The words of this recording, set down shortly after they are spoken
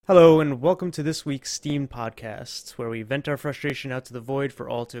Hello, and welcome to this week's Steam podcast, where we vent our frustration out to the void for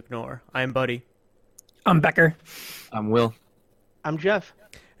all to ignore. I'm Buddy, I'm Becker. I'm Will. I'm Jeff.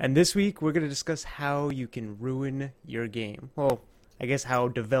 and this week we're going to discuss how you can ruin your game. Well, I guess how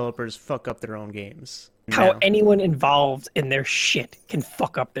developers fuck up their own games. How Now, anyone involved in their shit can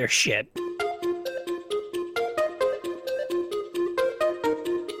fuck up their shit.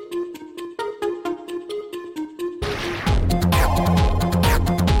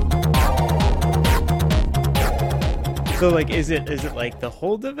 so like, is it like the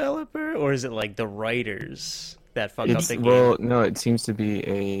whole developer, or is it like the writers that fuck up the game? Well, no, it seems to be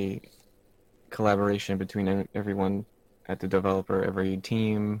a collaboration between everyone at the developer, every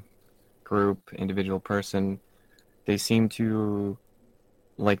team, group, individual person. They seem to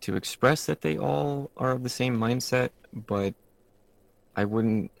like to express that they all are of the same mindset, but I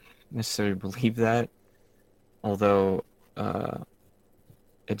wouldn't necessarily believe that. Although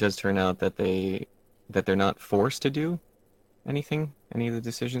it does turn out that they're not forced to do any of the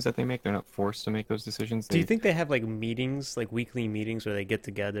decisions that they make. They're not forced to make those decisions. Do you think they have like meetings, like weekly meetings where they get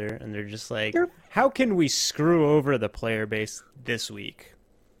together and they're just like, Sure. how can we screw over the player base this week?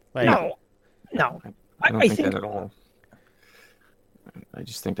 Like, No. I don't I think think that at all. I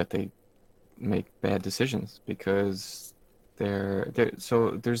just think that they make bad decisions because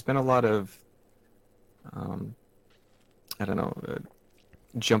so there's been a lot of I don't know,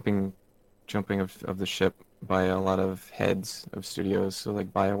 jumping of the ship by a lot of heads of studios. So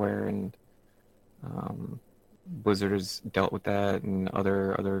like BioWare and Blizzard has dealt with that, and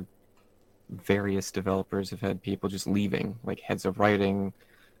other various developers have had people just leaving, like heads of writing,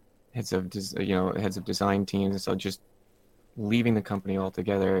 heads of design teams, and so just leaving the company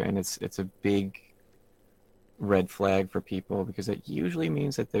altogether. And it's a big red flag for people because it usually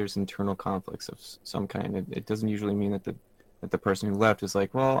means that there's internal conflicts of some kind. It doesn't usually mean that the person who left is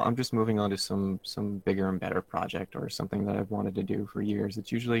like, well, I'm just moving on to some bigger and better project or something that I've wanted to do for years.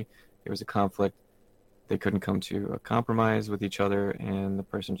 It's usually there was a conflict, they couldn't come to a compromise with each other, and the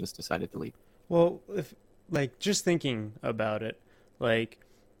person just decided to leave. well, if like just thinking about it, like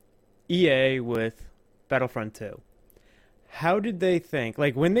EA with Battlefront 2, how did they think,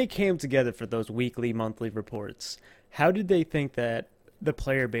 like when they came together for those weekly, monthly reports, how did they think that the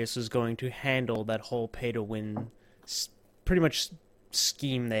player base was going to handle that whole pay to win pretty much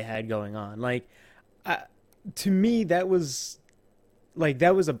scheme they had going on? Like, to me, that was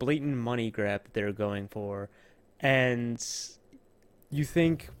a blatant money grab that they were going for, and you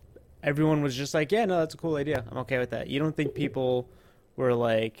think everyone was just like, yeah, no, that's a cool idea. I'm okay with that. You don't think people were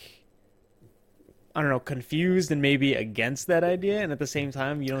like, I don't know, confused and maybe against that idea? And at the same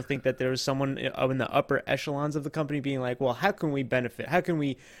time, you don't think that there was someone in the upper echelons of the company being like, well, how can we benefit? How can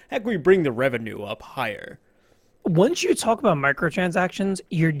we bring the revenue up higher? Once you talk about microtransactions,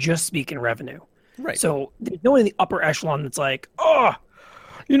 you're just speaking revenue. Right. So there's no one in the upper echelon that's like, oh,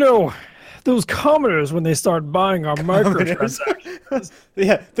 you know, those commoners when they start buying our microtransactions.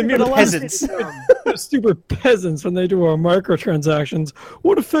 Yeah, the mere And a lot of peasants. those stupid peasants when they do our microtransactions.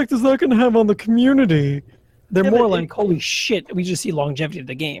 What effect is that going to have on the community? They're Yeah, more but like, holy shit, we just see longevity of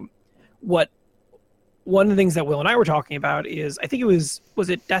the game. One of the things that Will and I were talking about is, I think was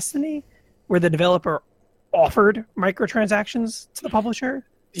it Destiny, where the developer offered microtransactions to the publisher?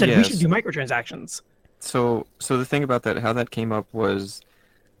 Said we should Yes. do microtransactions. So the thing about that, how that came up was,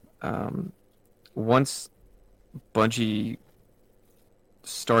 once Bungie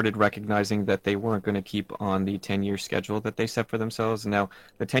started recognizing that they weren't going to keep on the 10-year schedule that they set for themselves. Now,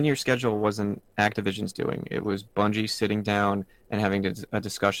 the 10-year schedule wasn't Activision's doing. It was Bungie sitting down and having a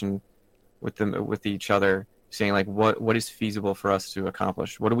discussion with each other, saying like, what is feasible for us to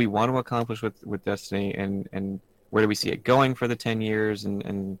accomplish? What do we want to accomplish with Destiny, and where do we see it going for the 10 years,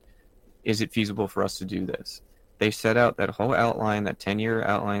 and is it feasible for us to do this? They set out that whole outline, that 10-year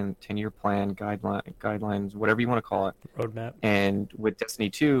outline, 10-year plan, guidelines, whatever you want to call it. Roadmap. And with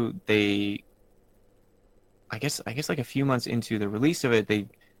Destiny 2, I guess like a few months into the release of it, they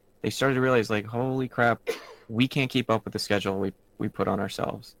started to realize like, holy crap, we can't keep up with the schedule we put on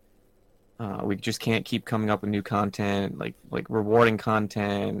ourselves. We just can't keep coming up with new content, like rewarding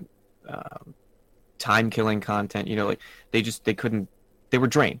content, time killing content. Like they couldn't. They were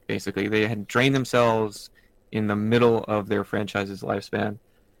drained, basically. They had drained themselves in the middle of their franchise's lifespan,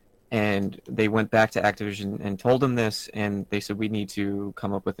 and they went back to Activision and told them this, and they said, we need to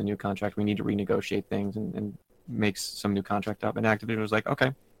come up with a new contract. We need to renegotiate things and make some new contract up. And Activision was like,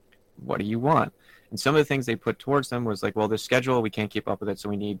 okay, what do you want? And some of the things they put towards them was like, well, this schedule, we can't keep up with it, so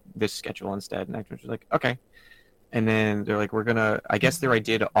we need this schedule instead. And Activision was like, okay. And then they're like, I guess their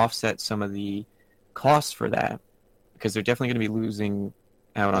idea to offset some of the costs for that, because they're definitely going to be losing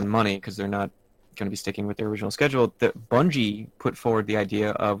out on money because they're not going to be sticking with their original schedule, that Bungie put forward the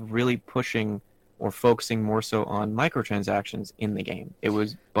idea of really pushing or focusing more so on microtransactions in the game. It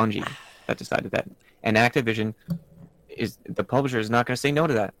was Bungie that decided that. And Activision the publisher is not going to say no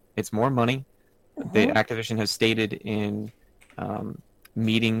to that. It's more money. Activision has stated in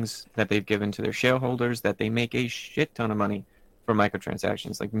meetings that they've given to their shareholders that they make a shit ton of money for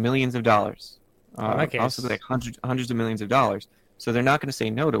microtransactions, like millions of dollars. Also like hundreds of millions of dollars. So they're not going to say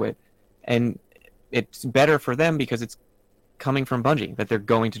no to it. And it's better for them because it's coming from Bungie that they're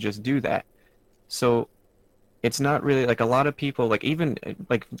going to just do that. So it's not really like a lot of people, like even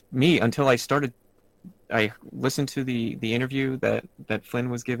like me, until I listened to the interview that Flynn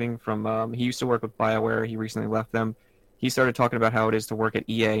was giving from, he used to work with BioWare. He recently left them. He started talking about how it is to work at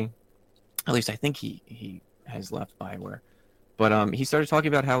EA. At least I think he has left BioWare. But he started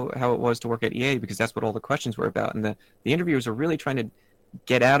talking about how it was to work at EA because that's what all the questions were about. And the interviewers are really trying to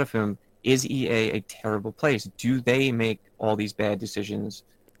get out of him, is EA a terrible place? Do they make all these bad decisions?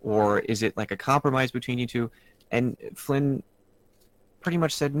 Or is it like a compromise between you two? And Flynn pretty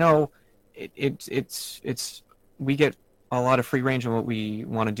much said, no, it's we get a lot of free range on what we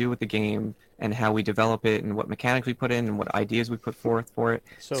want to do with the game and how we develop it and what mechanics we put in and what ideas we put forth for it.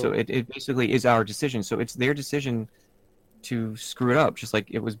 So it basically is our decision. So it's their decision to screw it up, just like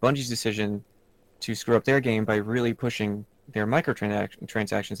it was Bungie's decision to screw up their game by really pushing their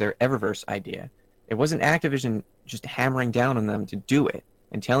microtransactions, their Eververse idea. It wasn't Activision just hammering down on them to do it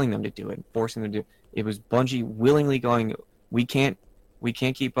and telling them to do it and forcing them to do it. It was Bungie willingly going, we can't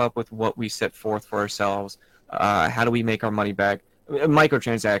keep up with what we set forth for ourselves. How do we make our money back?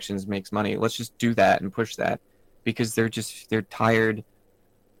 Microtransactions makes money. Let's just do that and push that because they're tired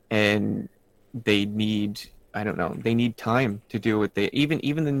and they need, I don't know, they need time to do what they,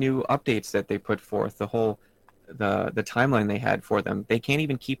 even the new updates that they put forth, the timeline they had for them, they can't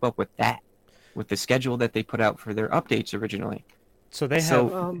even keep up with that, with the schedule that they put out for their updates originally. So they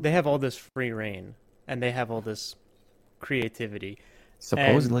have all this free reign and they have all this creativity.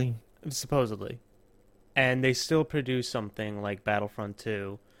 Supposedly. And they still produce something like Battlefront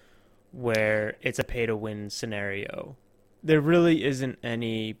 2 where it's a pay-to-win scenario. There really isn't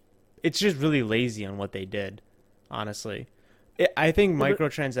any... It's just really lazy on what they did, honestly. I think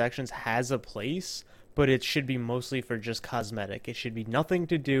microtransactions has a place, but it should be mostly for just cosmetic. It should be nothing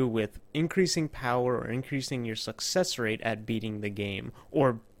to do with increasing power or increasing your success rate at beating the game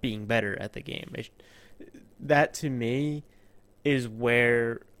or being better at the game. That, to me, is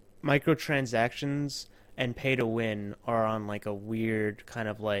where microtransactions and pay to win are on like a weird kind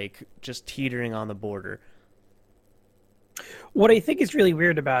of like just teetering on the border. What I think is really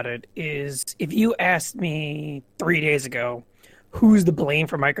weird about it is if you asked me 3 days ago who's the blame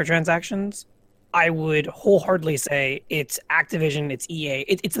for microtransactions, I would wholeheartedly say it's Activision, it's EA,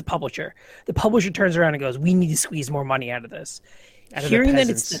 it's the publisher. The publisher turns around and goes, we need to squeeze more money out of this. Hearing that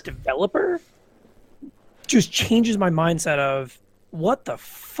it's the developer just changes my mindset of, what the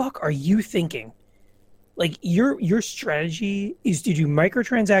fuck are you thinking? Like, your strategy is to do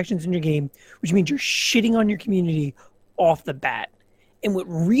microtransactions in your game, which means you're shitting on your community off the bat. And what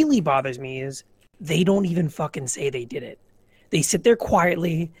really bothers me is they don't even fucking say they did it. They sit there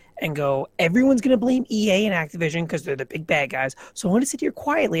quietly and go, everyone's going to blame EA and Activision because they're the big bad guys. So I'm going to sit here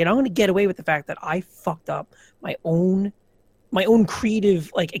quietly and I'm going to get away with the fact that I fucked up my own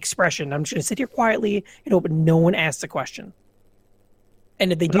creative like expression. I'm just going to sit here quietly and hope no one asks a question.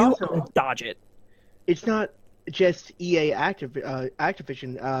 And if they do, I'm going to dodge it. It's not just EA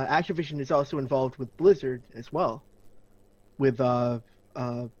Activision. Activision is also involved with Blizzard as well. With there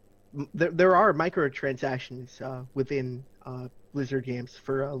are microtransactions within Blizzard games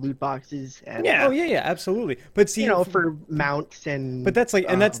for loot boxes and absolutely. But see, for mounts and. But that's like,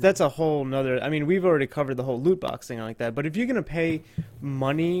 and that's a whole nother. I mean, we've already covered the whole loot box thing like that. But if you're gonna pay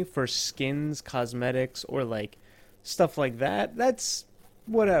money for skins, cosmetics, or like stuff like that, that's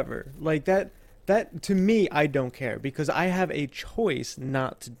whatever. Like that to me, I don't care because I have a choice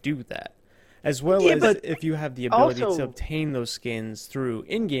not to do that. As well as if you have the ability to obtain those skins through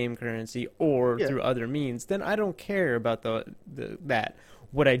in-game currency or through other means, then I don't care about that.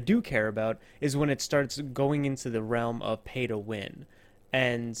 What I do care about is when it starts going into the realm of pay to win.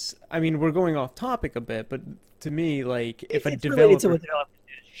 And I mean, we're going off topic a bit, but to me, like if a developer,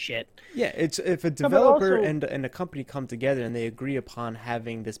 shit. Yeah, it's if a developer and a company come together and they agree upon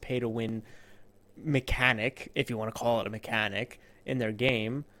having this pay to win mechanic, if you want to call it a mechanic, in their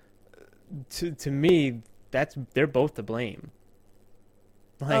game. To me, they're both to blame.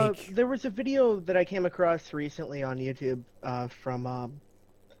 Like there was a video that I came across recently on YouTube from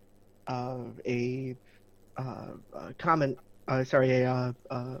a comment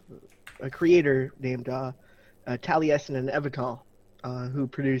a creator named Taliesin and Evital, who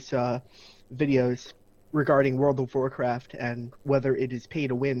produce videos regarding World of Warcraft and whether it is pay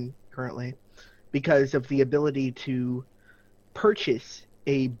to win currently, because of the ability to purchase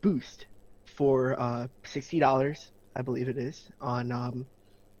a boost for $60, I believe it is, on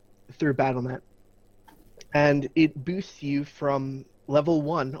through Battle.net, and it boosts you from level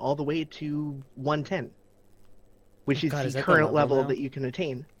 1 all the way to 110, which is God, is the that the current level level now? that you can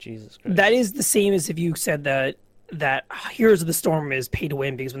attain. Jesus Christ. That is the same as if you said that Heroes of the Storm is pay to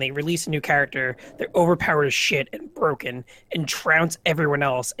win, because when they release a new character, they're overpowered as shit and broken and trounce everyone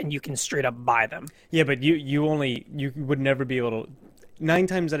else, and you can straight up buy them. Yeah, but you would never be able to. 9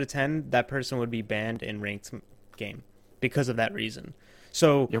 times out of 10, that person would be banned in ranked game because of that reason.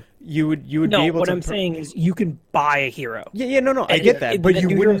 So Yep. you would No, be able what to. I'm saying is you can buy a hero. Yeah, no, I And get that, but the you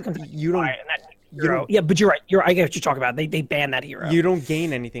new heroes wouldn't. comes out, You buy don't. it, and that you hero. don't- Yeah, but you're right. I get what you're talking about. They ban that hero. You don't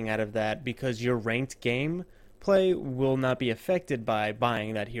gain anything out of that because your ranked game play will not be affected by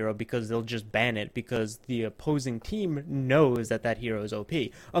buying that hero because they'll just ban it because the opposing team knows that that hero is OP.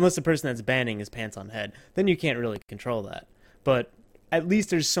 Unless the person that's banning is pants on head, then you can't really control that. But at least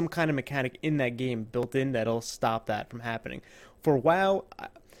there's some kind of mechanic in that game built in that'll stop that from happening. For WoW,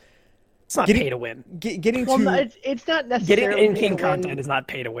 It's not getting- pay to win. getting Well, to no, it's not Getting necessarily in-game pay to win. content is not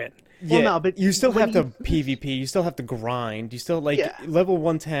pay to win. yeah, well, no, but you still when have to you boost- PvP. You still have to grind. You still Yeah. level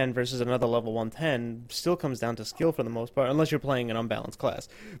 110 versus another level 110 still comes down to skill for the most part, unless you're playing an unbalanced class,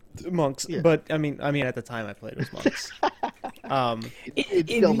 monks. Yeah. But I mean, at the time I played as monks. It's If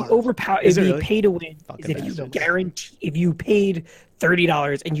still you months. overpower, Is if it you really? pay to win, Fucking is if you bastards. guarantee, if you paid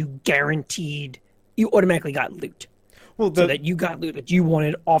 $30 and you guaranteed, you automatically got loot, Well, so that you got loot that you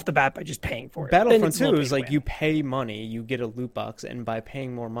wanted off the bat by just paying for it. Then Battlefront it's a 2 little is pay to like win. you pay money, you get a loot box, and by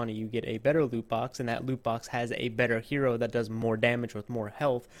paying more money, you get a better loot box, and that loot box has a better hero that does more damage with more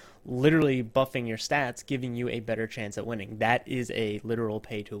health, literally buffing your stats, giving you a better chance at winning. That is a literal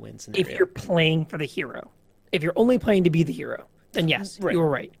pay-to-win scenario. If you're playing for the hero, if you're only playing to be the hero, then yes, Right. you're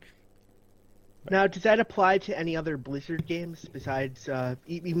right. Now, does that apply to any other Blizzard games besides,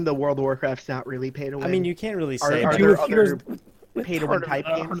 even though World of Warcraft's not really pay to win? I mean, you can't really Are- say are that. there With other heroes with pay-to-win Heart of type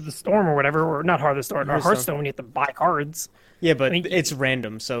the- games? Heart of the Storm or whatever, or not Heart of the Storm, or Hearthstone. Hearthstone, you have to buy cards. Yeah, but I mean, it's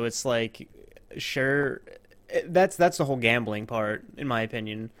random, so it's like, sure, that's the whole gambling part, in my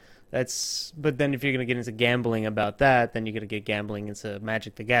opinion. But then if you're gonna get into gambling about that, then you're gonna get gambling into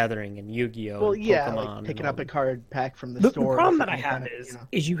Magic the Gathering and Yu-Gi-Oh! Well, and yeah, Pokemon like and picking all up a that. card pack from the The store. or problem that I something have like that, is, you know.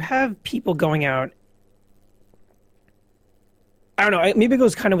 is you have people going out. I don't know. Maybe it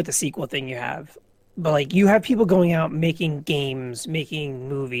goes kind of with the sequel thing you have, but like you have people going out making games, making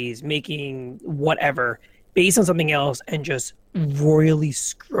movies, making whatever based on something else, and just royally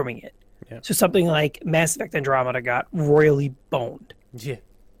screwing it. Yeah. So something like Mass Effect Andromeda got royally boned. Yeah.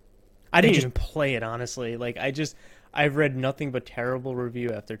 I didn't just- even play it, honestly. Like, I've read nothing but terrible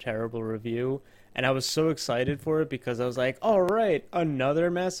review after terrible review, and I was so excited for it because I was like, all right,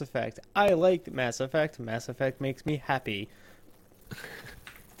 another Mass Effect. I liked Mass Effect. Mass Effect makes me happy.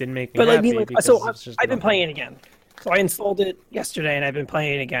 Didn't make me But like, happy because so it's just I've been nothing. playing it again. So I installed it yesterday, and I've been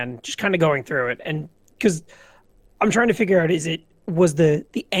playing it again, just kind of going through it, and because I'm trying to figure out, was the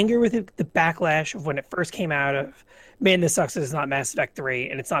anger with it the backlash of when it first came out of, man, this sucks, it's not Mass Effect 3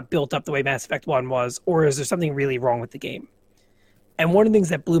 and it's not built up the way Mass Effect 1 was, or is there something really wrong with the game? And one of the things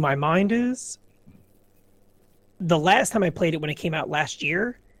that blew my mind is the last time I played it, when it came out last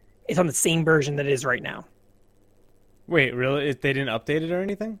year, it's on the same version that it is right now. Wait, really? They didn't update it or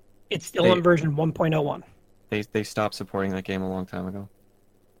anything? It's still They- on version 1.01. They stopped supporting that game a long time ago.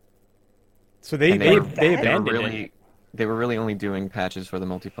 So they And they, were- they they were abandoned it. really they were really only doing patches for the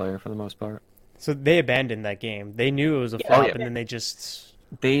multiplayer for the most part. So they abandoned that game. They knew it was a Yeah. flop, Oh, yeah. and then they just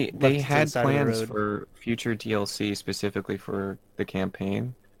They Left it to the had side of the plans road. for future DLC specifically for the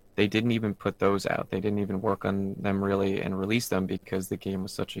campaign. They didn't even put those out. They didn't even work on them really and release them because the game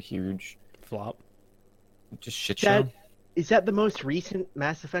was such a huge flop. just shit show. Is that the most recent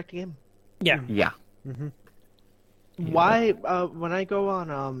Mass Effect game? Yeah. Yeah. Mm-hmm. Yeah. Why, when I go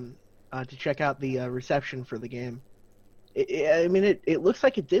on to check out the reception for the game, I mean, it looks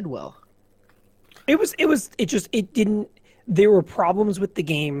like it did well. It didn't, there were problems with the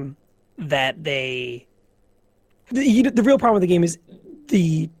game that the real problem with the game is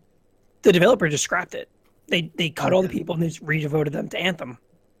the developer just scrapped it. They cut all the Okay. people and they just redevoted them to Anthem.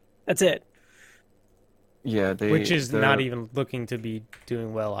 That's it. Yeah, Which is not even looking to be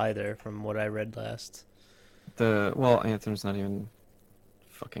doing well either, from what I read last. well, Anthem's not even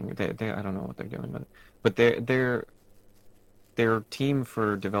fucking. They I don't know what they're doing, but their team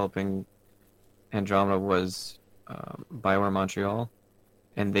for developing Andromeda was BioWare Montreal,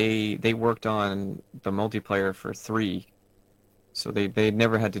 and they worked on the multiplayer for 3, so they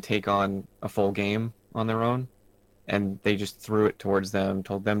never had to take on a full game on their own, and they just threw it towards them,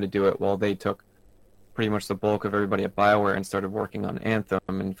 told them to do it, while they took pretty much the bulk of everybody at BioWare and started working on Anthem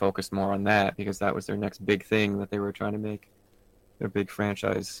and focused more on that because that was their next big thing that they were trying to make, their big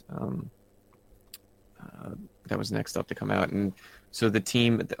franchise. That was next up to come out. And so the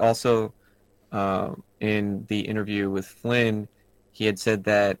team also, in the interview with Flynn, he had said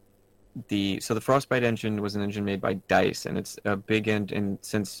that the Frostbite engine was an engine made by DICE, and it's a big end. And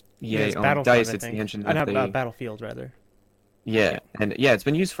since EA owned DICE, it's the engine that they Battlefield rather. Yeah, and yeah, it's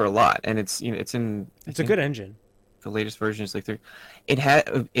been used for a lot, and it's it's a good engine. The latest version is like it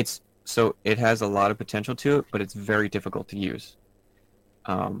has a lot of potential to it, but it's very difficult to use.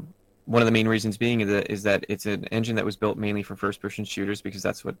 One of the main reasons being is that it's an engine that was built mainly for first-person shooters because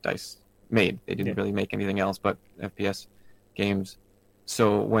that's what DICE made. They didn't really make anything else but FPS games.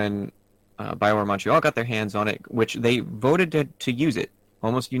 So when BioWare Montreal got their hands on it, which they voted to use it,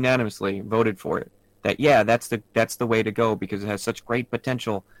 almost unanimously voted for it. That's the way to go because it has such great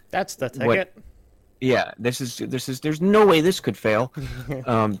potential. That's the ticket. There's no way this could fail.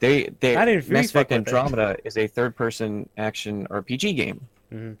 Mass Effect Andromeda is a third-person action RPG game.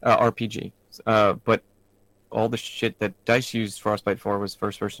 RPG. But all the shit that DICE used Frostbite for was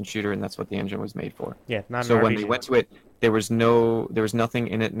first-person shooter, and that's what the engine was made for. Yeah, not so an when RPG. they went to it, there was nothing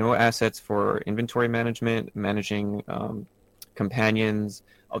in it, no assets for inventory management, managing companions,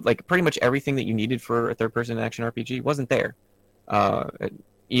 like pretty much everything that you needed for a third-person action RPG wasn't there.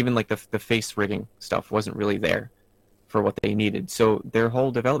 Even like the face rigging stuff wasn't really there for what they needed. So their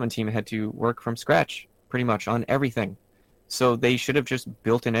whole development team had to work from scratch pretty much on everything. So they should have just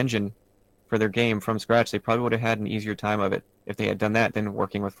built an engine for their game from scratch. They probably would have had an easier time of it if they had done that than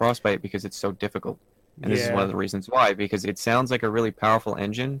working with Frostbite because it's so difficult. And this is one of the reasons why, because it sounds like a really powerful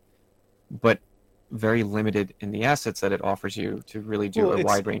engine, but very limited in the assets that it offers you to really do a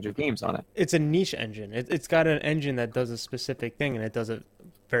wide range of games on it. It's a niche engine. It's got an engine that does a specific thing, and it does it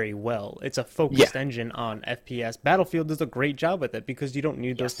very well. It's a focused engine on FPS. Battlefield does a great job with it because you don't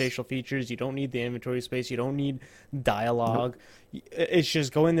need those facial features. You don't need the inventory space. You don't need dialogue. Nope. It's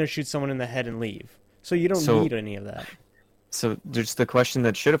just go in there, shoot someone in the head, and leave. So you don't need any of that. So just the question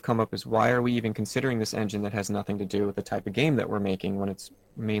that should have come up is why are we even considering this engine that has nothing to do with the type of game that we're making when it's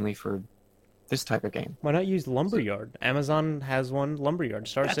mainly for this type of game? Why not use Lumberyard? Amazon has one, Lumberyard.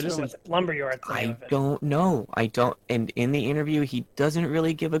 Star Citizen. Lumberyard. I don't know. And in the interview, he doesn't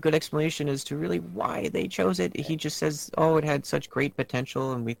really give a good explanation as to really why they chose it. He just says, "Oh, it had such great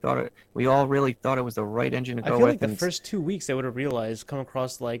potential, and we all really thought it was the right engine to go with." I feel like the first 2 weeks they would have realized, come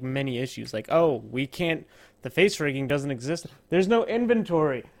across like many issues, like, oh, we can't. The face rigging doesn't exist. There's no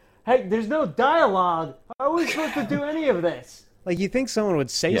inventory. Hey, there's no dialogue. How are we supposed to do any of this? Like, you think someone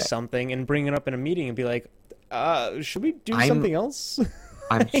would say something and bring it up in a meeting and be like, should we do something else?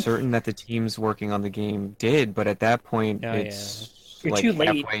 I'm certain that the teams working on the game did, but at that point, it's You're like too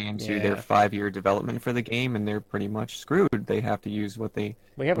late. halfway into their 5-year development for the game, and they're pretty much screwed. They have to use what they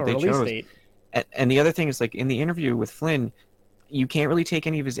We have a release date. And the other thing is, like, in the interview with Flynn, you can't really take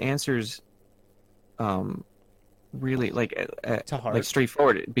any of his answers really, like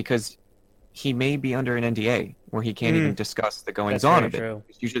straightforward, because he may be under an NDA where he can't even discuss the goings-on of it. True.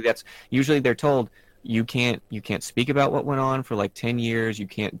 Usually they're told you can't speak about what went on for like 10 years. You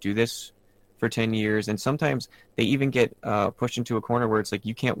can't do this for 10 years, and sometimes they even get pushed into a corner where it's like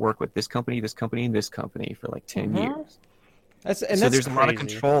you can't work with this company, and this company for like 10 years. That's there's a lot of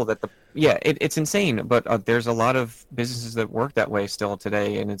control that it's insane, but there's a lot of businesses that work that way still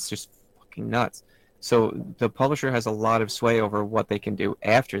today, and it's just fucking nuts. So the publisher has a lot of sway over what they can do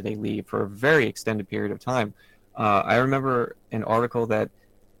after they leave for a very extended period of time. I remember an article that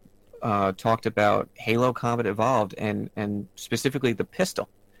talked about Halo Combat Evolved and specifically the pistol.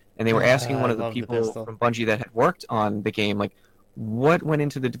 And they were asking one of the people from Bungie that had worked on the game, like, what went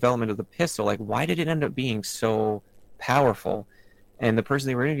into the development of the pistol? Like, why did it end up being so powerful? And the person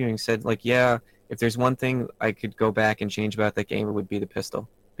they were interviewing said, like, yeah, if there's one thing I could go back and change about that game, it would be the pistol.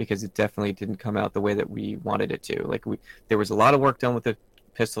 Because it definitely didn't come out the way that we wanted it to. Like, there was a lot of work done with the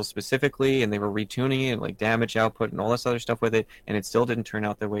pistol specifically, and they were retuning it, like damage output and all this other stuff with it, and it still didn't turn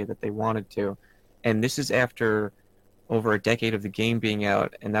out the way that they wanted to. And this is after over a decade of the game being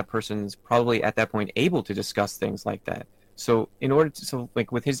out, and that person's probably at that point able to discuss things like that. So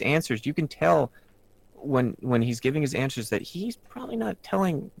like with his answers, you can tell when he's giving his answers that he's probably not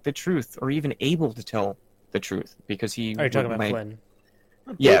telling the truth or even able to tell the truth, because he. Are you talking about Flynn?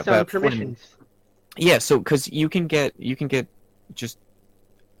 Based on permissions. So because you can get just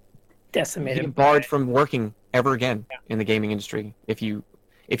decimated, barred from working ever again in the gaming industry. If you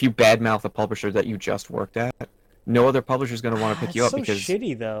badmouth a publisher that you just worked at, no other publisher is going to want to pick you It's up so because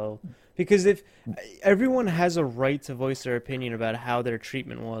shitty though, because if everyone has a right to voice their opinion about how their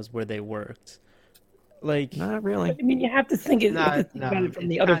treatment was where they worked, like not really. I mean, you have to think, about it from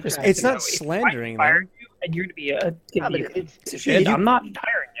the other contract. perspective. it's not though. If slandering I fired them. you and you're gonna Yeah, be a but it's piece of shit, you- I'm not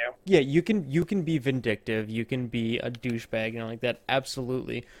hiring you. Yeah, you can be vindictive, you can be a douchebag, like that,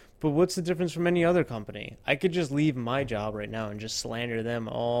 absolutely. But what's the difference from any other company? I could just leave my job right now and just slander them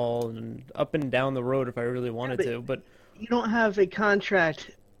all and up and down the road if I really wanted but- to. But you don't have a contract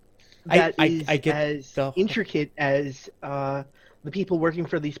I- that I- is I get as the- intricate as the people working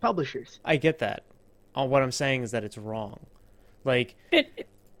for these publishers. I get that. What I'm saying is that it's wrong. Like, Yeah,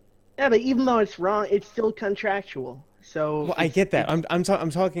 but even though it's wrong, it's still contractual. So well, I it's- get that. it's- I'm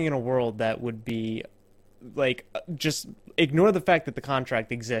talking in a world that would be like just ignore the fact that the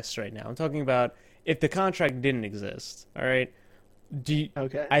contract exists right now. I'm talking about if the contract didn't exist. All right.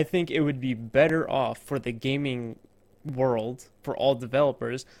 Okay. I think it would be better off for the gaming world, for all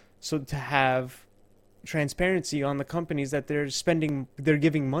developers, so to have transparency on the companies that they're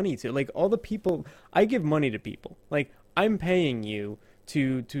giving money to. Like all the people, I give money to people. Like I'm paying you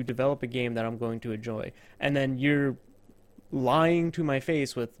to develop a game that I'm going to enjoy, and then you're lying to my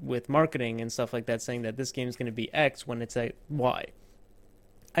face with marketing and stuff like that, saying that this game is going to be X when it's a Y.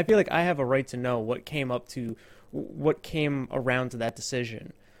 I feel like I have a right to know what came around to that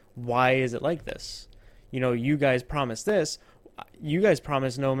decision. Why is it like this? You guys promised this. You guys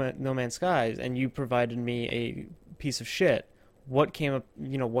promised No Man's Skies, and you provided me a piece of shit. What came up?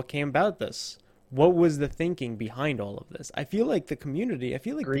 What came about this? What was the thinking behind all of this? I feel like the community. I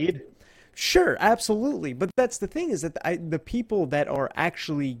feel like Greed? Sure, absolutely. But that's the thing, is that the people that are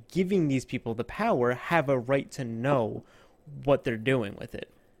actually giving these people the power have a right to know what they're doing with it.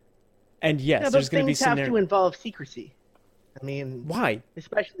 And yes, Yeah, there's but going to be things have to scenarios. involve secrecy. I mean, Why?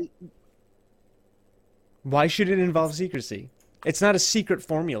 especially Why should it involve secrecy? It's not a secret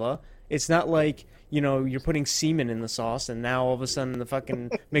formula. It's not like, you're putting semen in the sauce and now all of a sudden the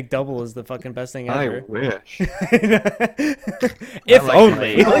fucking McDouble is the fucking best thing I ever. wish. If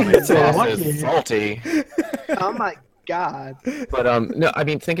only. My sauce is salty. oh my god. But no, I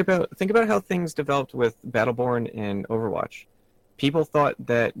mean think about how things developed with Battleborn and Overwatch. People thought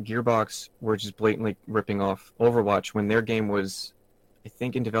that Gearbox were just blatantly ripping off Overwatch when their game was, I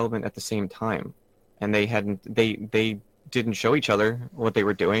think, in development at the same time, and they didn't show each other what they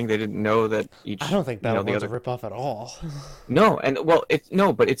were doing. They didn't know that each. I don't think you know, Battleborn's the a ripoff at all. No, and well,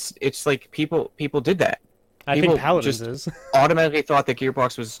 it's like people did that. I People think Paladins just- is. Automatically thought that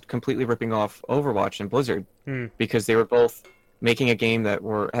Gearbox was completely ripping off Overwatch and Blizzard because they were both making a game that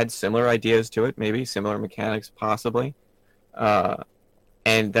had similar ideas to it, maybe similar mechanics, possibly,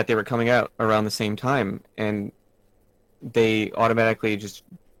 and that they were coming out around the same time, and they automatically just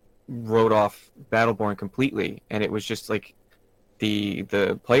wrote off Battleborn completely, and it was just like the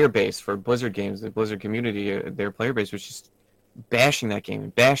player base for Blizzard games, the Blizzard community, their player base was just bashing that game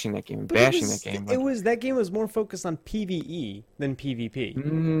and bashing that game and bashing that game. That game was more focused on PvE than PvP.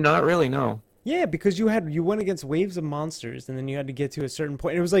 Not really, no. Yeah, because you went against waves of monsters, and then you had to get to a certain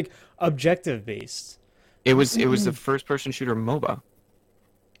point. It was like objective based. It was the first person shooter MOBA.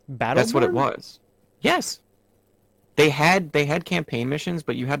 Battleborn? That's what it was. Yes. They had campaign missions,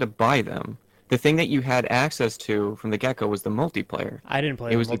 but you had to buy them. The thing that you had access to from the get-go was the multiplayer. I didn't play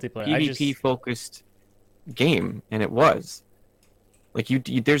It the was multiplayer. a PvP focused game, and it was. Like you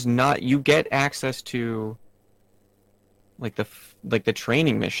get access to like the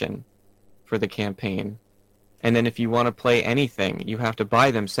training mission for the campaign, and then if you want to play anything, you have to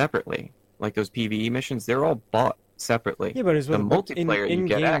buy them separately. Like those PvE missions, they're all bought separately. Yeah, but it was the multiplayer you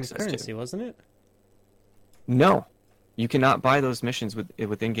get in-game access currency, to. wasn't it? No, you cannot buy those missions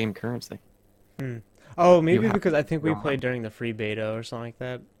with in-game currency. Oh, maybe have because I think we go played on. during the free beta or something like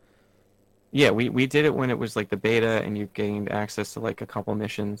that. Yeah, we did it when it was like the beta, and you gained access to like a couple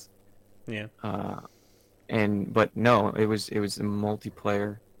missions. Yeah. But no, it was a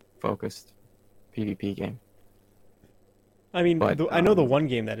multiplayer focused PvP game. I mean, But, I know the one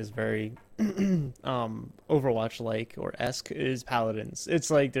game that is very Overwatch-like or esque is Paladins.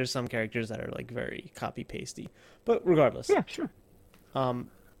 It's like there's some characters that are like very copy-pasty, but regardless, Sure.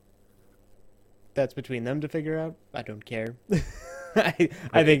 that's between them to figure out. I don't care. I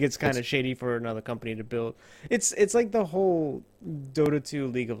think it's kind of shady for another company to build. It's like the whole Dota 2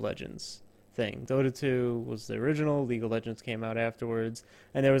 League of Legends thing. Dota 2 was the original, League of Legends came out afterwards,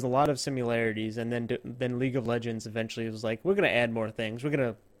 and there was a lot of similarities, and then League of Legends eventually was like, we're going to add more things. We're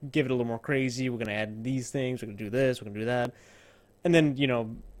going to give it a little more crazy. We're going to add these things. We're going to do this. We're going to do that. And then,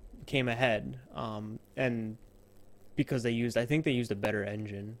 came ahead, and because I think they used a better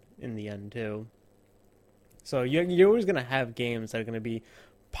engine in the end too. So you're always gonna have games that are gonna be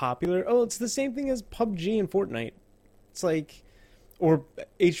popular. Oh, it's the same thing as PUBG and Fortnite. It's like, or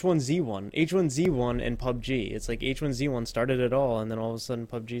H1Z1, H1Z1 and PUBG. It's like H1Z1 started it all, and then all of a sudden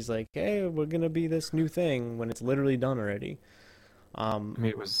PUBG's like, hey, we're gonna be this new thing when it's literally done already. I mean,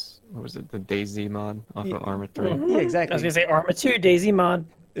 it was, what was it, the DayZ mod off Yeah. of Arma 3? Yeah, exactly. I was gonna say Arma 2, DayZ mod.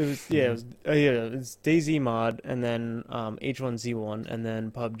 It was it's DayZ mod, and then H1Z1, and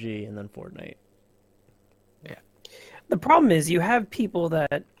then PUBG, and then Fortnite. The problem is you have people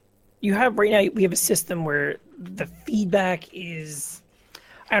that you have right now. We have a system where the feedback is,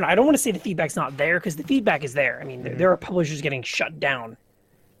 I don't want to say the feedback's not there, because the feedback is there. I mean, there are publishers getting shut down.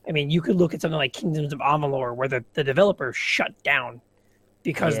 I mean, you could look at something like Kingdoms of Amalur, where the developer shut down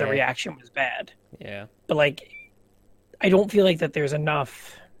because the Yeah. reaction was bad. Yeah. But like, I don't feel like that there's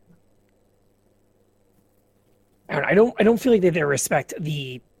enough. I don't feel like they respect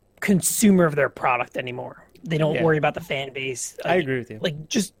the consumer of their product anymore. They don't Yeah. worry about the fan base. I agree with you. Like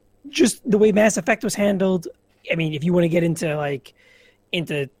just the way Mass Effect was handled. I mean, if you want to get into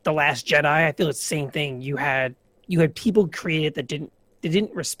The Last Jedi, I feel it's the same thing. You had people created that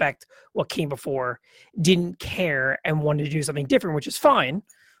didn't respect what came before, didn't care, and wanted to do something different, which is fine.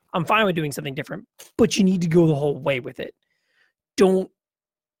 I'm fine with doing something different, but you need to go the whole way with it. Don't.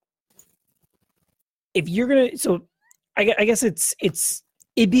 If you're gonna, so I guess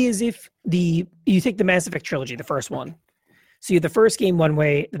it'd be as if you take the Mass Effect trilogy, the first one. So you have the first game one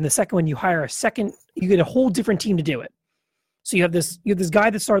way, then the second one you hire you get a whole different team to do it. So you have this guy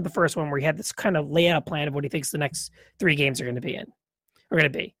that started the first one where he had this kind of layout plan of what he thinks the next 3 games are going to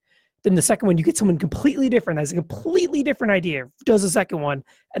be. Then the second one, you get someone completely different, has a completely different idea, does the second one,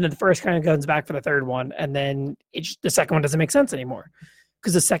 and then the first kind of comes back for the third one, and then the second one doesn't make sense anymore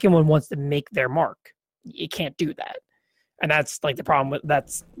because the second one wants to make their mark. You can't do that. And that's like the problem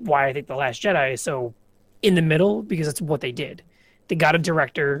that's why I think The Last Jedi is so in the middle, because that's what they did. They got a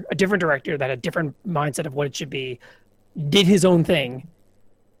different director that had a different mindset of what it should be, did his own thing,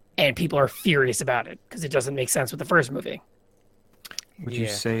 and people are furious about it because it doesn't make sense with the first movie. Would you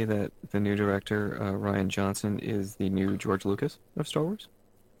Yeah. say that the new director, Rian Johnson, is the new George Lucas of Star Wars?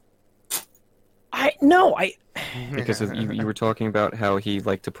 Because you were talking about how he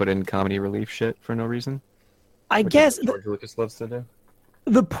liked to put in comedy relief shit for no reason. I which guess is what George Lucas loves to do.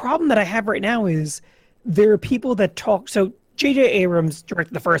 the problem that I have right now is there are people that talk. So J.J. Abrams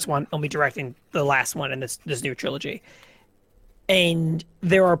directed the first one. He'll be directing the last one in this new trilogy. And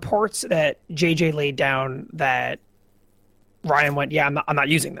there are parts that J.J. laid down that Ryan went, yeah, I'm not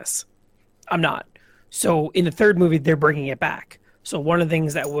using this. I'm not. So in the third movie, they're bringing it back. So one of the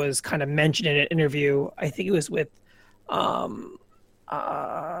things that was kind of mentioned in an interview, I think it was with, I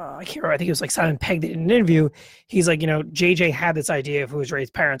can't remember. I think it was like Simon Pegg did in an interview. He's like, JJ had this idea of who his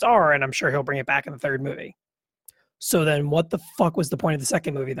raised parents are, and I'm sure he'll bring it back in the third movie. So then what the fuck was the point of the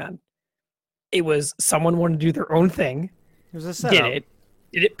second movie then? It was someone wanted to do their own thing, It was a setup.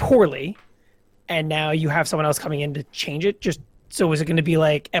 did it poorly, and now you have someone else coming in to change it. So is it going to be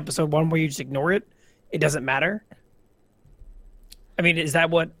like episode 1 where you just ignore it? It doesn't matter? I mean, is that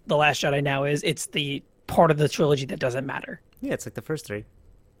what The Last Jedi now is? It's the part of the trilogy that doesn't matter. Yeah, it's like the first 3.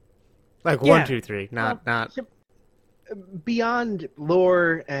 Like Yeah. 1, 2, 3, not. Beyond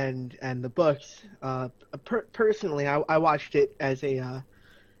lore and the books, personally, I watched it as a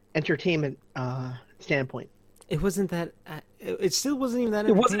entertainment standpoint. It wasn't that. It still wasn't even that.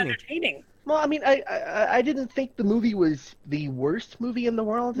 It wasn't entertaining. entertaining. Well, I mean, I didn't think the movie was the worst movie in the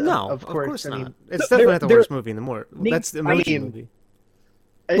world. No, of course, not. I mean, It's So definitely not the there- worst movie in the more. That's the emoji mean, movie.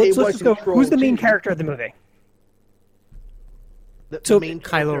 Let's was just go. Troll Who's the main 2. character of the movie? The main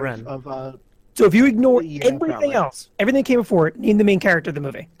Kylo character Ren. of So if you ignore Yeah, everything probably. else, everything that came before it, name the main character of the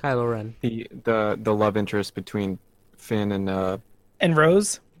movie. Kylo Ren. The love interest between Finn and And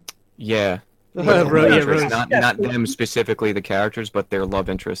Rose? yeah. Yeah, Love Rose. interest, not Yes. them specifically, the characters, but their love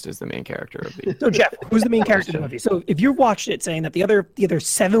interest is the main character of the. So Jeff, who's the main character of the movie? So if you watched it saying that the other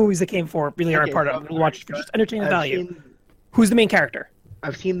 7 movies that came before really aren't Okay, part of so it, you watched it for just entertainment I've value. seen, Who's the main character?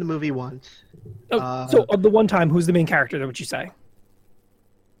 I've seen the movie once. So of the one time, who's the main character? That would you say?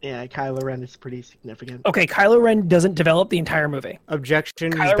 Yeah, Kylo Ren is pretty significant. Okay, Kylo Ren doesn't develop the entire movie.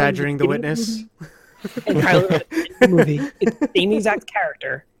 Objection. Kylo He's Ren badgering the in witness. And Kylo Ren in the movie, it's the same exact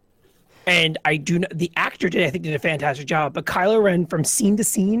character. And the actor did a fantastic job, but Kylo Ren from scene to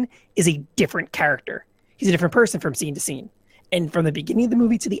scene is a different character. He's a different person from scene to scene. And from the beginning of the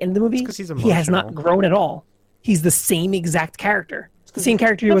movie to the end of the movie, 'cause he's he has not emotional. grown at all. He's the same exact character. It's the same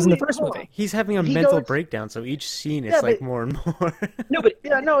character he was in the first Hold on. movie. He's having a He mental goes- breakdown, so each scene is Yeah, like but- more and more. No, but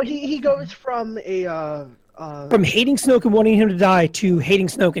Yeah, no, he goes from a from hating Snoke and wanting him to die to hating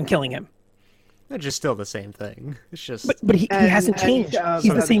Snoke and killing him. They're just still the same thing. It's just. But he hasn't changed.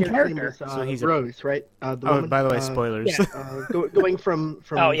 He's the same character's name character. was, So he's a- Rose, right? The oh, woman? by the way, spoilers. yeah. Going from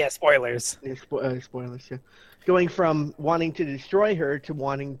Oh yeah, spoilers. yeah, spoilers. Yeah, going from wanting to destroy her to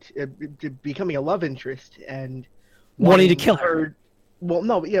wanting to becoming a love interest and Wanting to kill her. Well,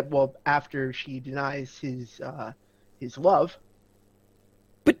 no, yeah, well, after she denies his love,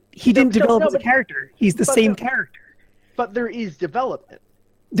 But he didn't No, develop no, as a but- character. He's the but same no- character. but there is development.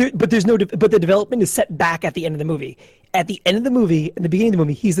 But the development is set back at the end of the movie. At the end of the movie, in the beginning of the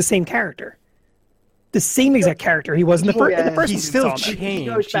movie, he's the same character. The same exact character he was in the first. In the Yeah, first He movie still we saw him in. changed.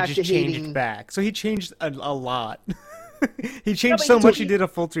 He back just to changed hating- back. So he changed a lot. He changed but so he- much he did a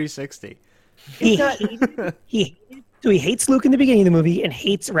full 360. He not- hates Luke in the beginning of the movie and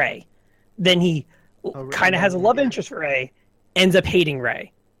hates Rey. Then he Right, kind of has a love yeah. interest for Rey, ends up hating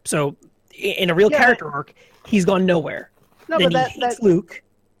Rey. So in a real Yeah. character arc, he's gone nowhere. No, Then but he hates Luke,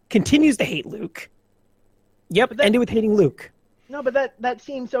 continues to hate Luke. Yep, But that- ended with hating Luke. No, but that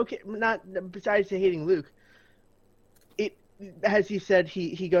seems okay. Not besides the hating Luke. It, as you said,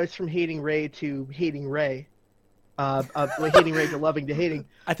 he goes from hating Rey to hating Rey, hating Rey to loving to hating.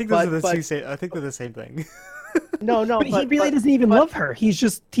 I think those But- are the but- two same. I think they're the same thing. No, But he really doesn't even love her. He's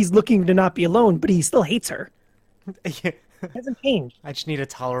looking to not be alone, but he still hates her. Yeah. It hasn't changed. I just need a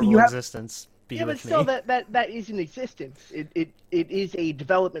tolerable You have- existence. Be Yeah, but with still, me. that is an existence. It is a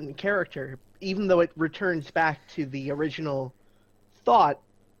development in character, even though it returns back to the original thought.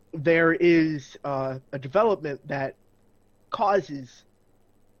 There is a development that causes.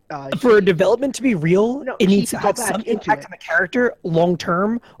 For a development to be real, No, it he needs to can go have back some into impact it. on the character long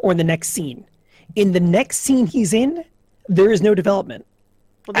term or in the next scene. In the next scene he's in, there is no development.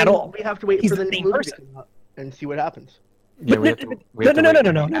 Well, at then all. We have to wait He's for the the new same movie person. to come out and see what happens. Yeah, But we have no, to, but- we have no, to no, wait no,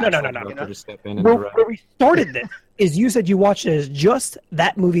 for no, the no, no, no, actual no, no. director to step in and Where, direct. where we started this is you said you watched it as just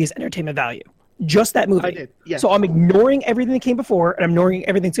that movie is entertainment value. Just that movie. I did, yes. So I'm ignoring everything that came before and I'm ignoring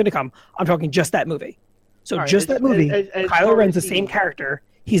everything that's going to come. I'm talking just that movie. So All right, just as- that movie, as Kylo far Ren's as the same the- character.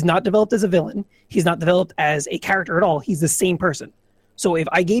 He's not developed as a villain. He's not developed as a character at all. He's the same person. So if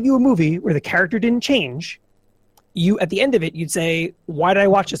I gave you a movie where the character didn't change, you at the end of it, you'd say, why did I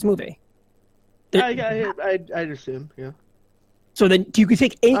watch this movie? I'd assume, yeah. So then you could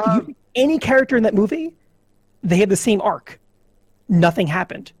take Um, any character in that movie, they have the same arc. Nothing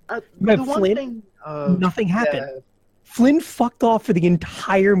happened. You have The one Flynn, thing, Nothing happened. Flynn fucked off for the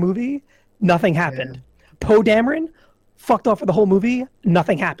entire movie. Nothing happened. Poe Dameron fucked off for the whole movie.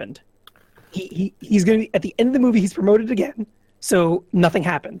 Nothing happened. He's gonna be at the end of the movie. He's promoted again. So nothing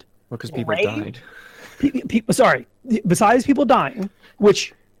happened. Well, because people Rey? died. People, sorry. Besides people dying,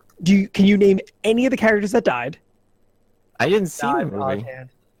 which can you name any of the characters that died? I didn't see the died movie, offhand.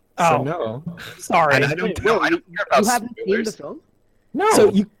 so Oh, no. sorry. I don't No, know. I don't care about You haven't seen the spoilers. film? No.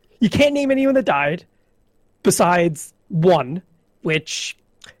 So you can't name anyone that died, besides one, which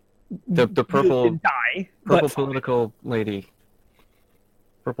the purple didn't die. purple but political lady,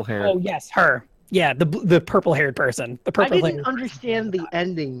 purple hair. oh yes, her. Yeah, the purple haired person. The I purple didn't haired. understand the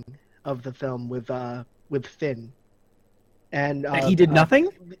ending of the film with Finn, and That he did nothing?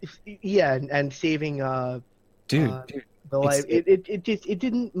 Yeah, and saving dude, uh, dude, the life. It just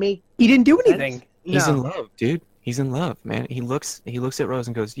didn't make He didn't do sense. anything. he's No. in love, dude. He's in love, man. He looks at Rose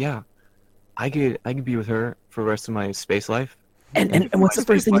and goes, "Yeah, I could be with her for the rest of my space life. And what's the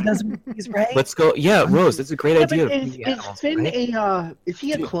first thing he does? He's Ray. Let's go." Yeah, Rose, that's a great Yeah, idea. but of is, being is animals, Finn right? is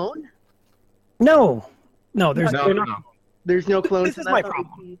he a Dude. clone? No, there's No, they're no, not. no. There's no clones. This in is that my film?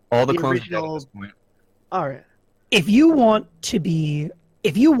 problem. All the The clones are dead at original- this point. All right. If you want to make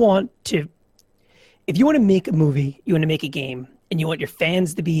a movie, you want to make a game, and you want your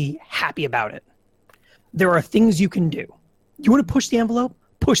fans to be happy about it, there are things you can do. You want to push the envelope?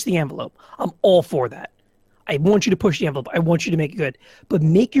 Push the envelope. I'm all for that. I want you to push the envelope. I want you to make it good. But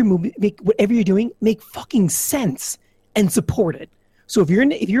make your movie, make whatever you're doing, make fucking sense and support it. So if you're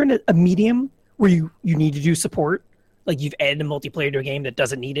in a medium where you need to do support, like you've added a multiplayer to a game that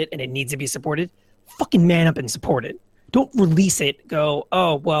doesn't need it and it needs to be supported, fucking man up and support it. Don't release it. Go,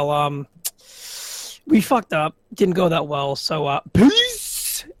 oh well, we fucked up, didn't go that well, so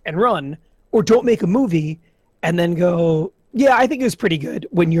peace and run. Or don't make a movie and then go, yeah, I think it was pretty good.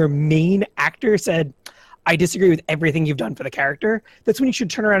 When your main actor said, I disagree with everything you've done for the character, that's when you should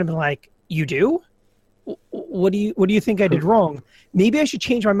turn around and be like, you do? What do you think I did wrong? Maybe I should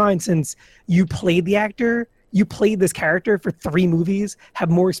change my mind since you played the actor, you played this character for 3 movies, have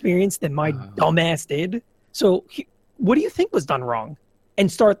more experience than my dumbass did. So what do you think was done wrong?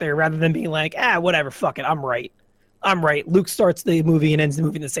 and start there rather than being like, whatever, fuck it, I'm right. I'm right. Luke starts the movie and ends the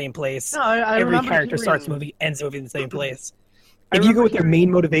movie in the same place. No, I Every remember character hearing- starts the movie, ends the movie in the same place. I If you go remember with their hearing-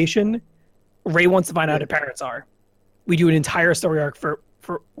 main motivation, Rey wants to find out who her parents are. We do an entire story arc for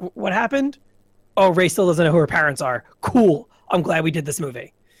what happened. Oh, Rey still doesn't know who her parents are. Cool. I'm glad we did this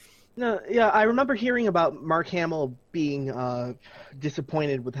movie. No, yeah, I remember hearing about Mark Hamill being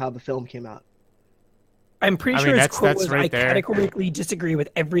disappointed with how the film came out. I'm pretty I sure mean, his that's- quote that's was, right I there. categorically disagree with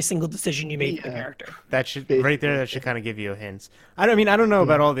every single decision you made with the Yeah. character. That should Basically, right there. That should kind of give you a hint. I don't know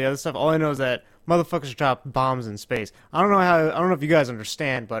about all the other stuff. All I know is that motherfuckers drop bombs in space. I don't know if you guys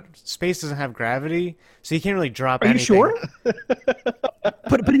understand, but space doesn't have gravity, so you can't really drop Are you anything. sure?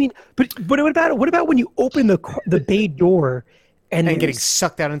 but I mean, but what about when you open the bay door and And getting there's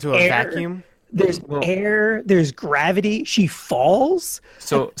sucked out into a air. vacuum. There's Well- air, there's gravity. She falls.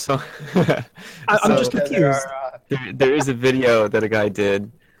 So I'm just There confused. are, there is a video that a guy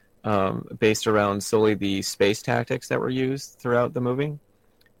did based around solely the space tactics that were used throughout the movie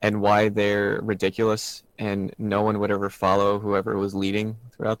and why they're ridiculous and no one would ever follow whoever was leading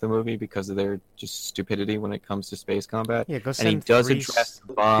throughout the movie because of their just stupidity when it comes to space combat. Yeah, go And he send does three address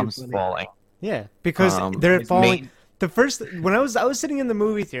the bombs funny. falling. Yeah, because Um, they're his falling. main- The first when I was sitting in the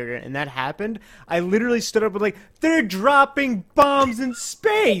movie theater and that happened, I literally stood up and like, they're dropping bombs in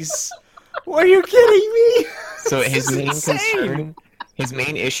space. Are you kidding me? So This his is main insane. concern, his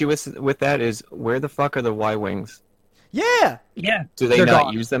main issue with that is where the fuck are the Y-wings? Yeah, Yeah. Do they They're not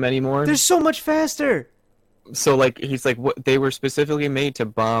gone. use them anymore? they're so much faster. So like he's like, what they were specifically made to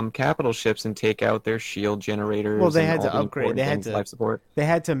bomb capital ships and take out their shield generators. Well, they and had all to the upgrade. important They had things, to- life support. They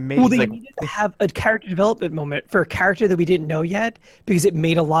had to make Well, they like needed to have a character development moment for a character that we didn't know yet because it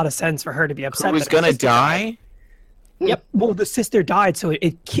made a lot of sense for her to be upset. Who was that her gonna sister died. die? Yep. Well, the sister died, so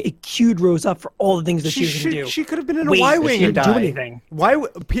it queued Rose up for all the things that she was going to do. she could have been in a Wait, Y she wing didn't and do died.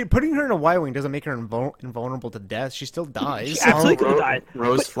 anything. Putting her in a Y wing doesn't make her invulnerable to death. She still dies. She absolutely could have Ro- died.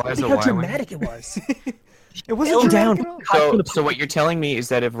 Rose But flies think a how Y-wing. dramatic it was. It wasn't Fell down. dramatic at all. So what you're telling me is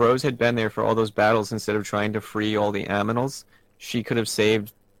that if Rose had been there for all those battles instead of trying to free all the Aminals, she could have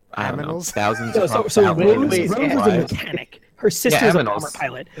saved I don't know, Aminals? thousands So, of so, thousands Rose, of wait, Rose was a lives. mechanic. Her sister's a Aminals. bomber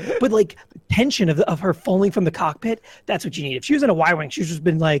pilot. But like tension of her falling from the cockpit, that's what you need. If she was in a Y-wing, she's just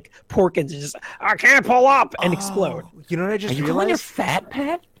been like Porkins and just I can't pull up and explode. Oh, you know what I just Are you calling her realized? fat,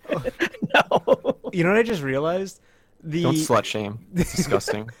 Pat? No. You know what I just realized? Don't slut shame. It's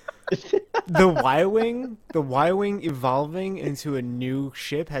disgusting. The Y-wing evolving into a new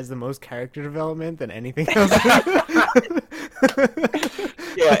ship has the most character development than anything else.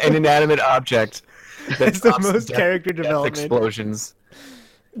 Yeah, an inanimate object. That It's the stops most death- character death development. explosions.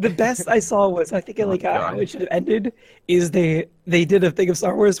 The best I saw was I think Oh, like how God. it should have ended is they did a thing of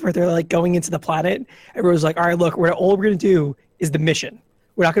Star Wars where they're like going into the planet. Everyone's like, all right, look, all we're gonna do is the mission.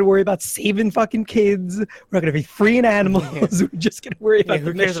 We're not gonna worry about saving fucking kids. We're not gonna be freeing animals. We're just gonna worry Yeah, about who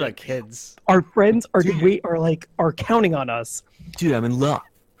the cares mission. about kids? Our friends are counting on us. Dude, I'm in love.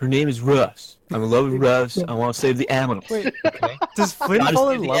 Her name is Russ. I'm in love with Russ. I want to save the animals. Wait, Okay? does Flynn Gotta fall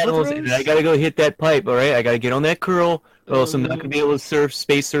save in the love animals, with and Rose? I gotta go hit that pipe. All right, I gotta get on that curl, or else I'm not gonna be able to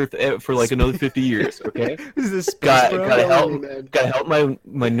space surf for like another 50 years. Okay? Is this space Gotta bro? help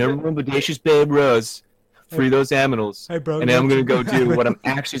my number one bodacious babe Rose free those aminals, Hey, bro, and then I'm you- gonna go do what I'm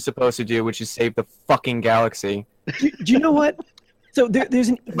actually supposed to do, which is save the fucking galaxy. Do you know what? So there's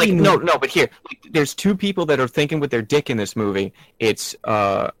an Like indie no, movie. but here, there's two people that are thinking with their dick in this movie. It's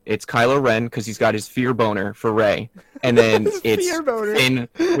Kylo Ren because he's got his fear boner for Rey, and then His it's fear boner. Finn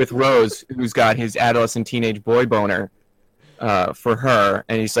with Rose who's got his adolescent teenage boy boner for her,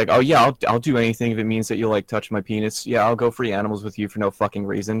 and he's like, oh yeah, I'll do anything if it means that you'll like touch my penis. Yeah, I'll go free animals with you for no fucking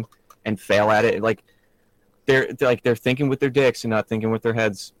reason, and fail at it. Like they're thinking with their dicks and not thinking with their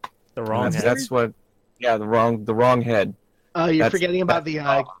heads. The wrong And head. that's what. Yeah, the wrong head. You're That's- forgetting about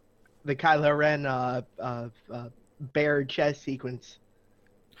that's- the Kylo Ren bare chest sequence.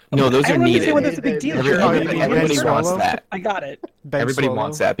 No, those I are don't needed. understand what that's a big deal. Every- Everybody, Oh, you mean everybody Ben wants Solo? that. I got it. Ben Everybody Solo?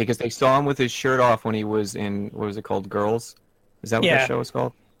 wants that because they saw him with his shirt off when he was in what was it called, Girls? Is that what Yeah. that show was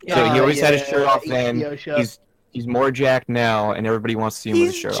called? Yeah. So he always had his yeah, shirt off then. HBO show. He's more jacked now, and everybody wants to see him with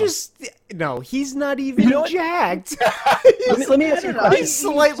his He's shirt just no. He's not even You know what? jacked. Let me ask you a question. He's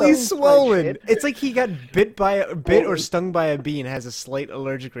slightly so swollen. shit. It's like he got bit or stung by a bee and has a slight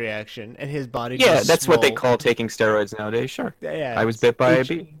allergic reaction, and his body. off. Yeah, just that's what they swole. call taking steroids nowadays. Sure. Yeah, I was bit by a H-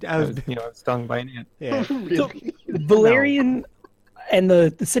 bee. I was stung by an ant. Yeah. Really? Valerian and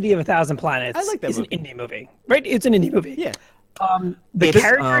the City of a Thousand Planets I like that is movie. an indie movie, right? It's an indie movie. Yeah. The It's,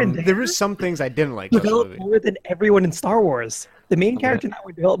 character in there There were some things I didn't like about the developed movie. more than everyone in Star Wars. The main Okay. character now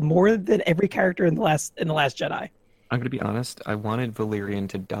would develop more than every character in the last Jedi. I'm gonna be honest. I wanted Valerian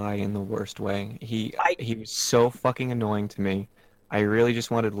to die in the worst way. I- He was so fucking annoying to me. I really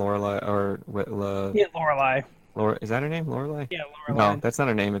just wanted Lorelai or Yeah, Lorelai. Laura. Is that her name? Lorelai? Yeah, No, Lorelai. that's not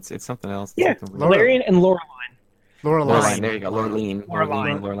her name. It's something else. It's Yeah, something weird. Laura- Valerian and Lorelai. Lorelai. There you go.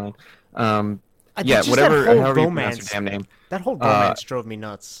 Laureline. Yeah, Just whatever. that whole However you pronounce romance. her damn name. That whole romance drove me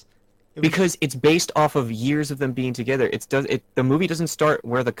nuts. It was- Because it's based off of years of them being together. The movie doesn't start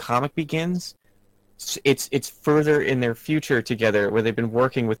where the comic begins. It's further in their future together, where they've been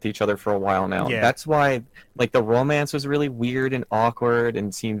working with each other for a while now. Yeah. That's why, like, the romance was really weird and awkward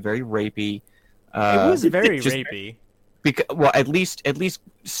and seemed very rapey. it was very just- rapey. Well, at least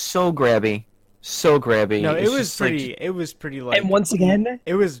so grabby, so grabby. No, it It's was just, like, pretty. It was pretty like. And once again,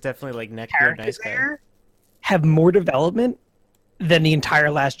 it was definitely like neckbeard characters nice guy. there have more development than the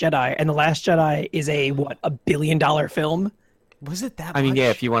entire Last Jedi, and the Last Jedi is a $1 billion film. Was it that? I mean, much? yeah,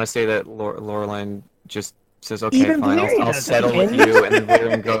 if you want to say that Laureline just says, okay, Even fine, Valerian I'll does settle it. with you, and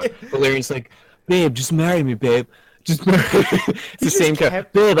then Valerian's like, babe, just marry me, babe. Just marry me. It's the just same guy.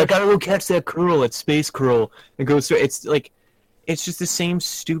 kept- Babe, I gotta go catch that Krill at Space Krill. And goes through, it's like, it's just the same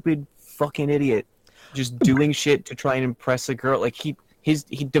stupid fucking idiot just doing shit to try and impress a girl. Like, his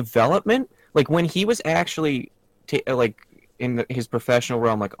development, like, when he was actually, like, in his professional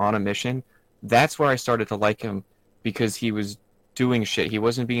realm, like, on a mission, that's where I started to like him, because he was doing shit. He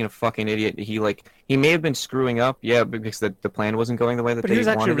wasn't being a fucking idiot. He may have been screwing up, yeah, because the plan wasn't going the way that But they he was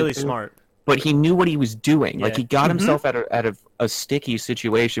actually wanted it really to. smart. But he knew what he was doing. Like, Yeah. he got Mhm. himself out of a sticky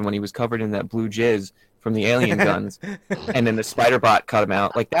situation when he was covered in that blue jizz from the alien guns, and then the spider bot cut him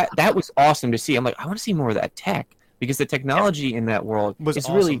out. Like, that was awesome to see. I'm like, I want to see more of that tech, because the technology in that world Was is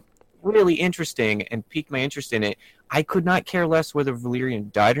awesome. really, really interesting and piqued my interest in it. I could not care less whether Valerian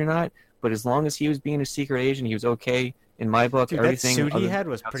died or not, but as long as he was being a secret agent, he was okay in my book. Dude, that Everything suit he other- had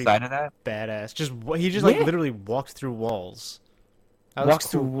was pretty outside of that, badass. He just like Yeah. literally walked through walls. That was walks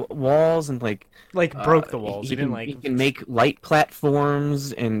cool. through walls and like broke the walls. He He didn't can, like. he can make light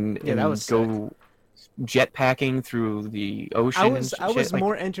platforms and, Yeah, that and was go jetpacking through the ocean. I and was shit. was Like,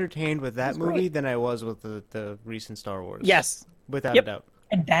 more entertained with that was movie great. than I was with the recent Star Wars. Yes, without Yep. a doubt.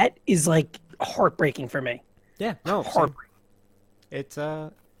 and that is like heartbreaking for me. Yeah, no, same. Heartbreaking. It's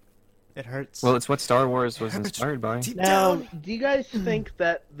it hurts. well, it's what Star Wars was Hurts inspired by. deep Now, down. do you guys think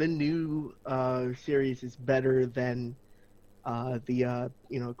that the new series is better than the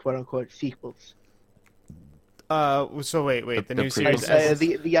quote unquote sequels? So wait, The- the the new prequels.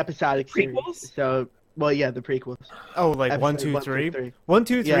 series. The episodic series. Prequels? So, well, yeah, the prequels. Oh, like Episode 1, 2, 1 through 3. three. 1,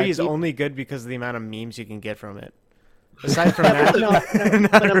 2, 3 Yeah, is keep- only good because of the amount of memes you can get from it. Aside from that, No, no,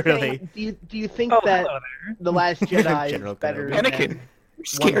 not but I'm really. saying, do you think Oh, that hello there. the Last Jedi General is better Kenobi. Anakin, than you're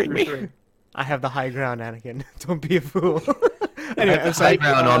scaring 1 me. through 3? I have the high ground, Anakin. Don't be a fool. anyway, I'm High sorry.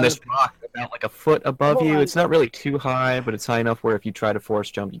 ground on this rock, about like a foot above Hold you. on. It's not really too high, but it's high enough where if you try to force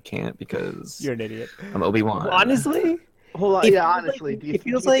jump, you can't because You're an idiot. I'm Obi-Wan. Honestly, Hold on, It yeah, feels honestly, like- do you, it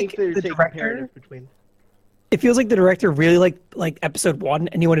feels do you think like there's the a director- comparative between? it feels like the director really liked episode 1,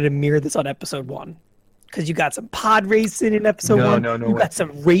 and he wanted to mirror this on episode 1. Because you got some pod racing in episode No, 1. no, no You way. got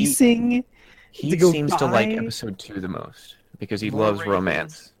some racing. He to go seems to like die. episode 2 the most because he More loves rating.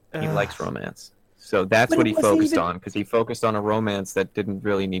 romance. He Ugh. likes romance. So that's But what it he wasn't focused even- on because he focused on a romance that didn't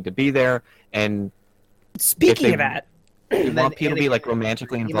really need to be there. And Speaking they- of that, you And want then people to be like Anakin,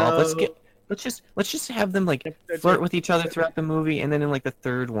 romantically you involved. know- Let's just have them like flirt with each other throughout the movie, and then in like the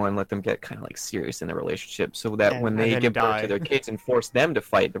third one, let them get kind of like serious in their relationship, so that And- when and they then give birth die. to their kids and force them to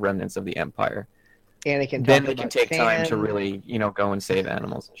fight the remnants of the Empire, Anakin then talking they can about take time to sand. really go and save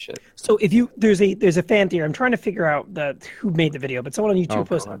animals and shit. so if you there's a fan theory. I'm trying to figure out who made the video, but someone on YouTube Oh,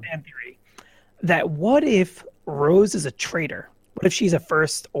 posted a God. fan theory that what if Rose is a traitor? What if she's a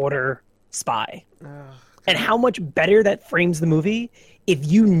first order spy? And how much better that frames the movie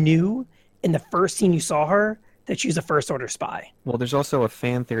if you knew in the first scene you saw her that she's a first order spy. Well, there's also a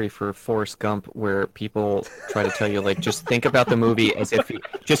fan theory for Forrest Gump where people try to tell you, like, just think about the movie as if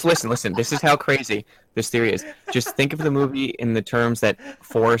just listen, this is how crazy this theory is. Just think of the movie in the terms that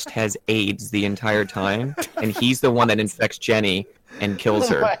Forrest has AIDS the entire time, and he's the one that infects Jenny and kills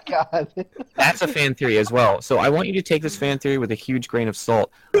Oh her. my god. That's a fan theory as well. So I want you to take this fan theory with a huge grain of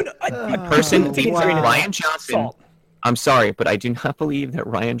salt. A Person, take it wow. straight into Ryan Johnson, salt. I'm sorry, but I do not believe that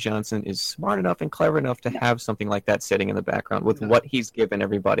Ryan Johnson is smart enough and clever enough to have something like that sitting in the background with what he's given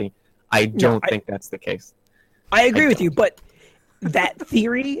everybody. I don't think that's the case. I agree I with you, but that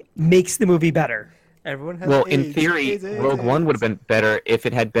theory makes the movie better. Everyone has Well, in AIDS, theory, AIDS, AIDS, Rogue One AIDS. would have been better if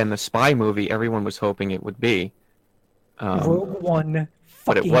it had been the spy movie everyone was hoping it would be. Rogue One,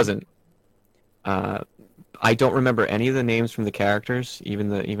 But it fucking- wasn't. I don't remember any of the names from the characters, even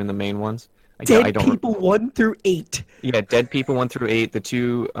the main ones. Dead People 1 through 8. Yeah, Dead People 1 through 8. The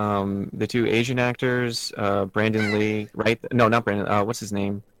two Asian actors, Brandon Lee, right? No, not Brandon. What's his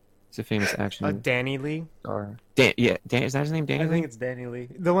name? He's a famous action Danny Lee. star. Dan, is that his name? Danny I Lee? think it's Danny Lee,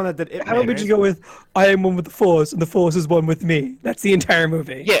 the one that did it. How about we just go with I am one with the Force, and the Force is one with me? That's the entire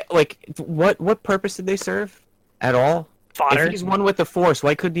movie. Yeah, like what purpose did they serve at all? Fodder. If he's one with the Force,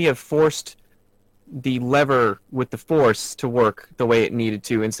 why couldn't he have forced the lever with the Force to work the way it needed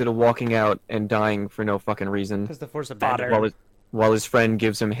to instead of walking out and dying for no fucking reason Because the Force abandoned. Fodder. while his friend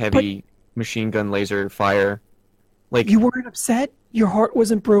gives him heavy machine gun laser fire? Like You weren't upset? Your heart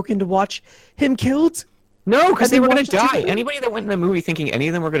wasn't broken to watch him killed? no, because Have they you were gonna watched the die. two? Anybody that went in the movie thinking any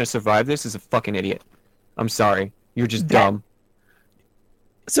of them were gonna survive this is a fucking idiot. I'm sorry, you're just That- dumb.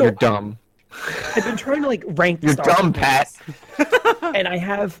 So You're dumb. I've been trying to like rank the You're Star Wars dumb, movies, Pat. and I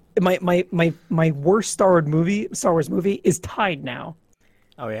have my worst Star Wars movie is tied now.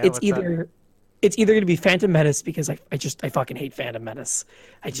 Oh yeah. it's what's that? either going to be Phantom Menace because I fucking hate Phantom Menace.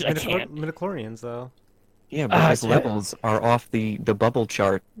 I can't. Midichlorians though. Yeah, but his so- levels are off the bubble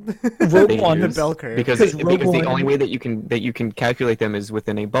chart. Rogue They One. The use, bell curve. Because Because Rogue the One- only way that you can calculate them is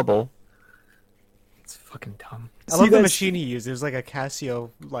within a bubble. It's fucking dumb. I So love you the guys- machine he used. It was like a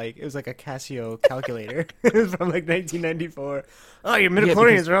Casio, calculator. It was from like 1994. Oh, your because-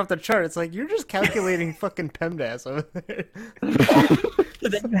 midichlorians are off the chart. It's like you're just calculating fucking PEMDAS over there. So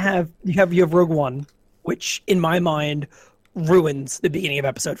then you have Rogue One, which in my mind ruins the beginning of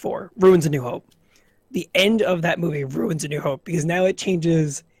Episode 4, ruins A New Hope. The end of that movie ruins A New Hope because now it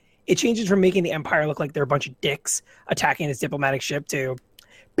changes from making the Empire look like they're a bunch of dicks attacking this diplomatic ship to,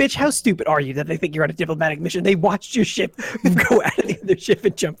 bitch, how stupid are you that they think you're on a diplomatic mission? They watched your ship go out of the other ship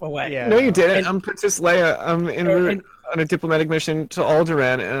and jump away. Yeah. No, you didn't. And- I'm Princess Leia. I'm en route and- on a diplomatic mission to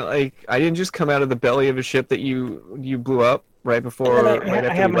Alderaan, and like I didn't just come out of the belly of a ship that you blew up right before, And then right I after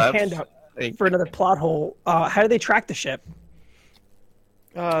have you my left. hand out Like, for another plot hole. How do they track the ship?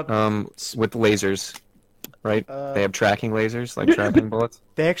 with lasers, right? Uh, They have tracking lasers, like tracking bullets.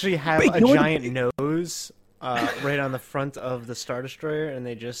 They actually have But a you know what- giant nose right on the front of the Star Destroyer, and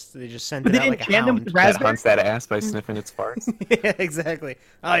they just sent But it they out like didn't a jam them hound. with That raspberry. hunts that ass by sniffing its farts. Yeah, exactly.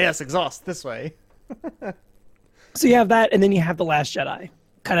 Oh yes, exhaust this way. So you have that, and then you have The Last Jedi,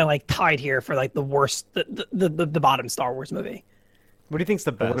 kind of like tied here for like the worst, the bottom Star Wars movie. What do you think's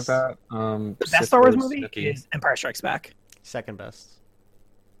the But best? what about The Sith best Star Wars Lord movie Snooki? is Empire Strikes Back. Second best?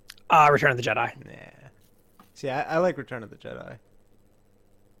 Return of the Jedi. Nah. See, I like Return of the Jedi.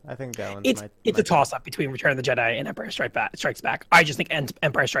 I think that one's It's my a toss up between Return of the Jedi and Empire Strikes Back. I just think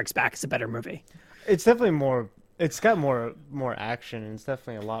Empire Strikes Back is a better movie. It's definitely more. It's got more action, and it's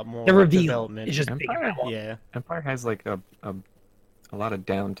definitely a lot more The reveal development. is just Empire? bigger. than one. Yeah. Empire has like a lot of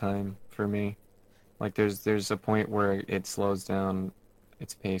downtime for me. Like there's a point where it slows down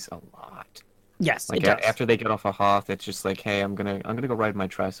its pace a lot. Yes, Like it does. after they get off a Hoth, it's just like, hey, I'm gonna go ride my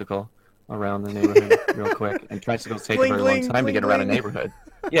tricycle around the neighborhood real quick. And tricycles take Bling, a very long bling, time to bling, get around a bling. neighborhood.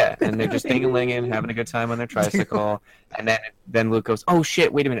 Yeah, and they're just ding-a-linging, having a good time on their tricycle. And then Luke goes, oh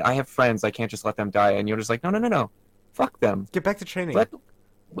shit, wait a minute, I have friends, I can't just let them die. And Yoda's like, no, fuck them. Get back to training.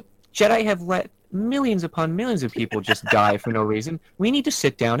 Jedi have let millions upon millions of people just die for no reason. We need to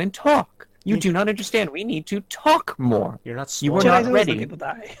sit down and talk. You do not understand. We need to talk more. You're not. You were swole. not Jedi's always ready. let people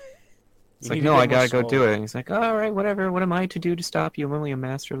die. It's You like, need to no, get I more gotta go do swole. it. And he's like, all right, whatever. What am I to do to stop you? I'm only a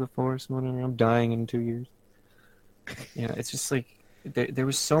master of the Force. Whatever. I'm dying in 2 years. Yeah, it's just like there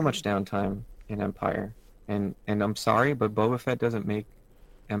was so much downtime in Empire, and I'm sorry, but Boba Fett doesn't make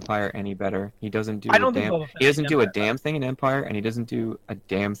Empire any better. He doesn't do I don't a think damn. Boba Fett He doesn't makes do a Empire damn thing in Empire, and he doesn't do a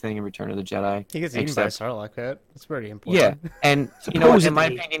damn thing in Return of the Jedi. He gets eaten by a except- Sarlacc pit. That's pretty Yeah, important. and you know, what, in my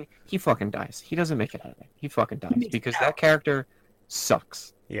Supposedly. opinion, he fucking dies. He doesn't make it out of there. He fucking dies makes because it that character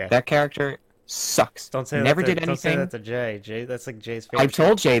sucks. Yeah. That character sucks. Don't say Never that to, did Don't say anything. that to Jay. Jay, that's like Jay's favorite. I've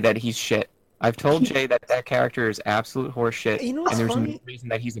told Jay that he's shit. I've told Jay that character is absolute horseshit, You know what's and there's funny? no reason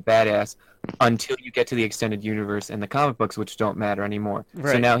that he's a badass until you get to the extended universe and the comic books, which don't matter anymore. So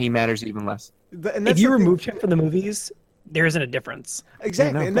Right. now he matters even less. And If that's you the thing- removed him from the movies, there isn't a difference.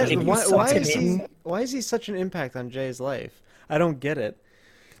 exactly, Yeah, no, and that's if you why sucked is him he in- why is he such an impact on Jay's life? I don't get it.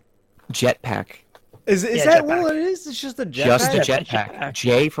 Jetpack. Is Yeah, that jetpack. what it is? It's just a jetpack. Just a Jetpack. jetpack.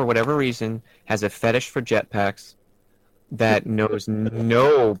 Jay, for whatever reason, has a fetish for jetpacks that knows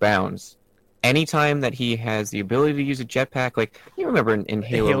no bounds. Anytime that he has the ability to use a jetpack, like you remember in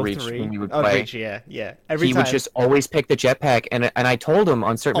Halo, Reach 3. when we would Oh, play, Reach, yeah. Every he time. would just always pick the jetpack, and I told him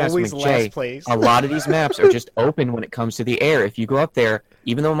on certain maps, I'm always like, last Jay, place. a lot of these maps are just open when it comes to the air. If you go up there,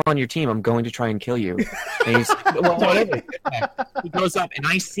 even though I'm on your team, I'm going to try and kill you. And he's well, whatever. He goes up, and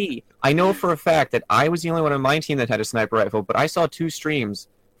I know for a fact that I was the only one on my team that had a sniper rifle, but I saw 2 streams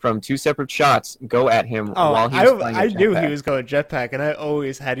from 2 separate shots go at him Oh, while he's flying a I knew he jetpack. was going jetpack, and I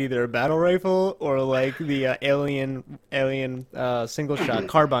always had either a battle rifle or like the alien single shot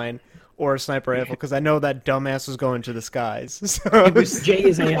carbine or a sniper rifle because I know that dumbass was going to the skies. So Jay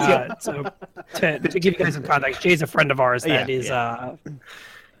is a so to give you guys some context, Jay's a friend of ours that Yeah, is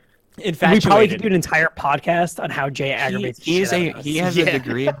we infatuated. probably could do an entire podcast on how Jay aggravates the He shit out of us. has Yeah. a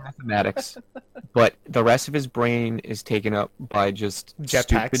degree in mathematics, but the rest of his brain is taken up by just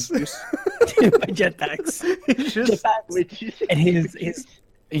Jetpacks. stupid juice. by jetpacks. He's just- Jetpacks. Which is And his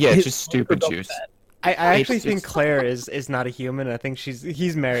Yeah, it's his- just stupid juice. I actually It's think just- Claire is not a human. I think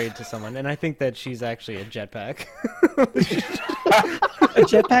he's married to someone, and I think that she's actually a jetpack. a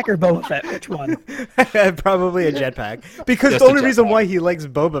jetpack or Boba Fett? Which one? Probably a jetpack. Because Just the a only reason jetpack. why he likes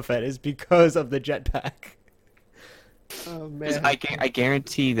Boba Fett is because of the jetpack. oh 'Cause man. I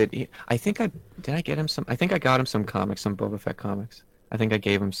guarantee that I think I get him some. I think I got him some comics, some Boba Fett comics. I think I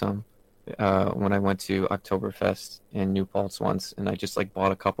gave him some when I went to Oktoberfest in New Paltz once, and I just like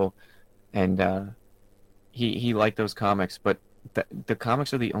bought a couple, and he liked those comics. But the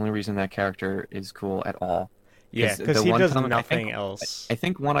comics are the only reason that character is cool at all. Yeah, 'Cause because the he one does comic- I nothing think- else. I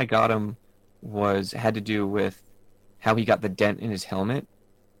think one I got him had to do with how he got the dent in his helmet,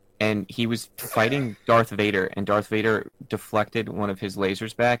 and he was fighting Darth Vader, and Darth Vader deflected one of his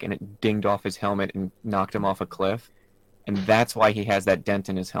lasers back, and it dinged off his helmet and knocked him off a cliff, and that's why he has that dent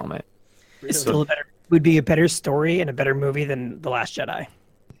in his helmet. It's still would be a better story and a better movie than The Last Jedi.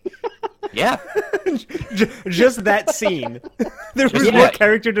 Yeah, Just that scene. There was Just more that.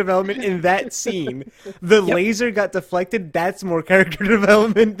 character development in that scene. The laser got deflected. That's more character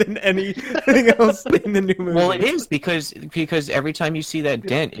development than anything else in the new movie. well, it is because every time you see that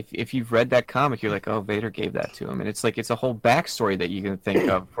dent, if you've read that comic, you're like, oh, Vader gave that to him, and it's like it's a whole backstory that you can think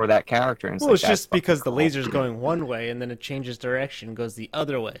of for that character. And Well, like, it's that's just because the fucking cool. laser's going one way and then it changes direction and goes the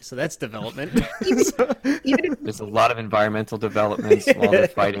other way. So that's development. So- Even if There's a lot of environmental developments while they're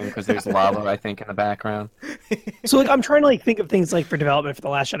fighting because there's lava, I think, in the background. So like I'm trying to like think of things like for development for The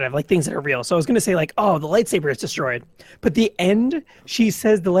Last Jedi, like things that are real. So I was gonna say like, oh, the lightsaber is destroyed, but the end she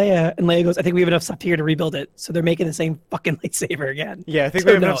says to Leia, and Leia goes, I think we have enough stuff here to rebuild it. So they're making the same fucking lightsaber again. yeah, I think So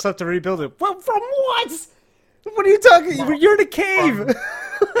we have no. enough stuff to rebuild it. Well, from what? What are you talking? You're in a cave.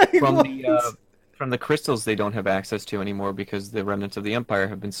 Like, From what? from the crystals they don't have access to anymore because the remnants of the Empire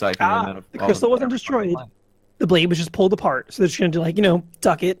have been siphoning them out of The all crystal of wasn't destroyed. The blade was just pulled apart. So they're just gonna do like,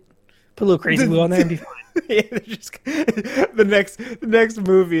 tuck it, put a little crazy glue on there and be fine. Yeah, they're just the next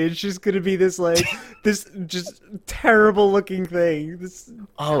movie. It's just gonna be this like this just terrible looking thing. This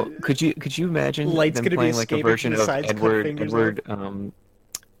Oh, could you imagine Light's them gonna be playing like a escaping from version the of sides, cut Edward fingers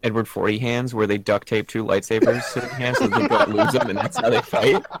Edward 40 hands where they duct tape 2 lightsabers to their hands so they don't lose them and that's how they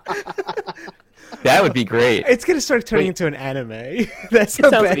fight? That would be great. it's gonna start turning Wait. into an anime. That's It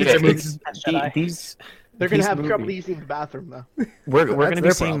how sounds bad like it they're is. moving It's- Last Jedi. these They're gonna these have trouble movies- using the bathroom though. We're That's gonna be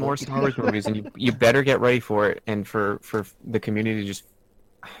their seeing problem. more Star Wars movies, and you better get ready for it, and for the community to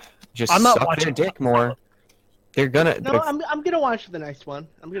just I'm not suck watching their dick more. They're gonna. No, I'm gonna watch the next one.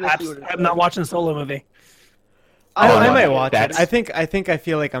 I'm gonna see what I'm not watching the Solo movie. I no, might watch it. that's- I think I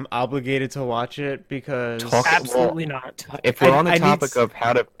feel like I'm obligated to watch it because Talk- Absolutely not. if we're on the I need topic s- of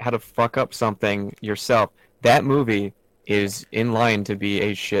how to fuck up something yourself, that movie is in line to be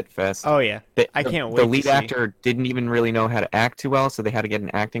a shit fest. oh yeah, I The- can't The wait to lead see. actor didn't even really know how to act too well, so they had to get an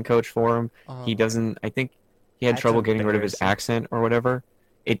acting coach for him. He Oh. doesn't. I think he had That's trouble getting rid of his embarrassing. accent or whatever.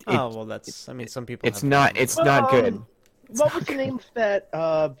 Oh well, that's. I mean, some people. It's have not. problems It's with not good. What was the name of that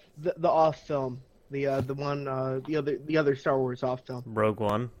the off film? The one the other Star Wars off film. Rogue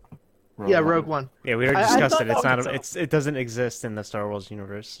One. Yeah, Rogue One. Yeah, we already I discussed thought it. It's that not. was- It doesn't exist in the Star Wars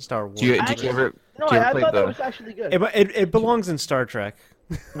universe. Star Wars. Did you universe. ever? No, Did you ever I play thought the- that was actually good. It belongs in Star Trek.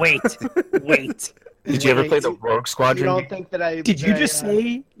 Wait, wait. Did you ever Wait, play the you- Rogue You Squadron? don't think that I? Did you that just I,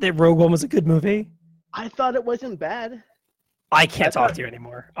 say that Rogue One was a good movie? I thought it wasn't bad. I can't talk to you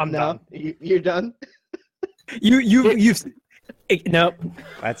anymore. I'm No, done. you're done. You've nope.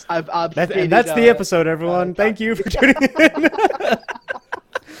 That's I've obfuscated, and that's the episode, everyone. Thank you for tuning in.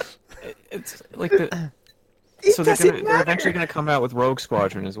 It's like the. It So doesn't they're eventually matter. going to come out with Rogue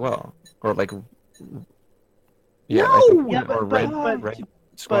Squadron as well, or like. Yeah, No! I think, Yeah, or but- Red but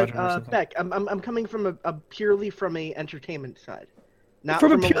Squadron or something. Beck, I'm coming from a purely from a entertainment side, not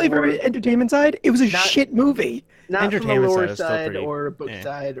From a from purely lore, entertainment side, it was a Not- shit movie. not from a entertainment lore side is still side pretty- or a book yeah.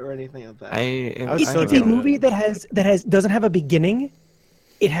 side or anything like that. I would It's, still it's give a it movie that has doesn't have a beginning.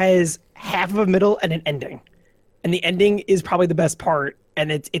 It has half of a middle and an ending, and the ending is probably the best part.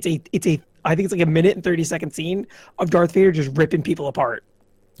 And it's a I think it's like a minute and 30-second scene of Darth Vader just ripping people apart.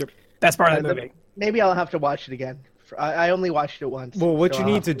 Yep. Best part of the movie. Maybe I'll have to watch it again I only watched it once. Well, what so you I'll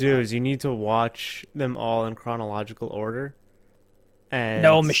need have to do is you need to watch them all in chronological order. And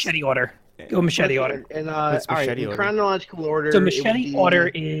No, machete order. Go machete Okay, order. And What's all right, machete in order? chronological order. So it would machete be-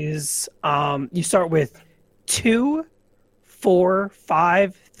 order is you start with 2, 4,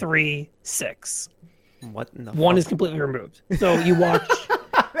 5, 3, 6. What in the One fuck? is completely removed. So you watch.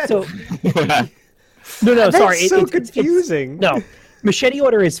 so Yeah. no, That's sorry. so it's confusing. no, machete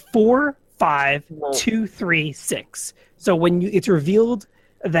order is 4, 5, 2, 3, 6. So when it's revealed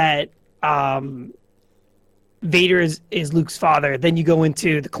that Vader is Luke's father, then you go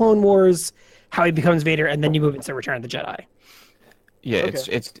into the Clone Wars, how he becomes Vader, and then you move into Return of the Jedi. Yeah,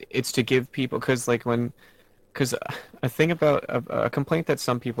 Okay. it's to give people because a thing about a complaint that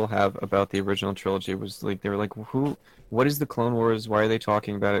some people have about the original trilogy was like they were like what is the Clone Wars? Why are they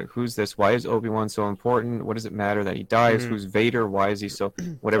talking about it? Who's this? Why is Obi-Wan so important? What does it matter that he dies? Mhm. Who's Vader? Why is he so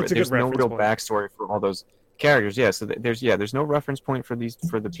whatever? That's a There's good no reference real point. backstory for all those characters. Yeah, so there's no reference point for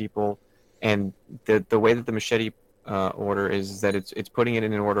the people, and the way that the machete order is that it's putting it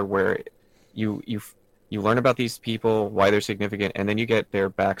in an order where you learn about these people, why they're significant, and then you get their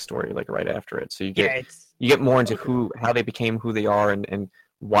backstory like right after it. So you Yeah, get more into how they became who they are and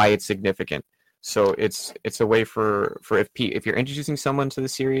why it's significant. So it's a way for if you're introducing someone to the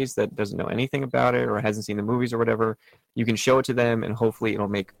series that doesn't know anything about it or hasn't seen the movies or whatever, you can show it to them and hopefully it'll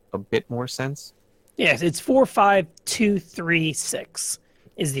make a bit more sense. yes, it's 4, 5, 2, 3, 6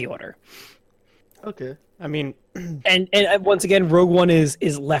 is the order. Okay. I mean, And once again, Rogue One is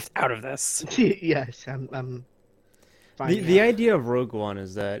left out of this. Yes, I'm fine. the idea of Rogue One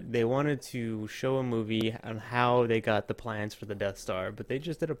is that they wanted to show a movie on how they got the plans for the Death Star, but they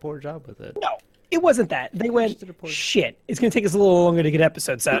just did a poor job with it. No, it wasn't that. They went, did a poor- shit, it's going to take us a little longer to get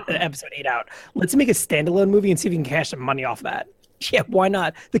episode 8 out. Let's make a standalone movie and see if we can cash some money off that. Yeah, why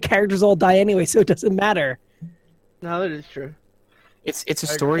not? The characters all die anyway, so it doesn't matter. No, that is true. It's a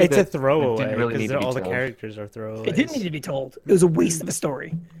story It's a that throwaway didn't really because need to be all the told. characters are throwaways. It didn't need to be told. It was a waste of a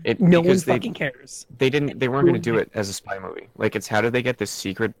story. No one because fucking cares. they weren't going to do it as a spy movie. Like it's how did they get this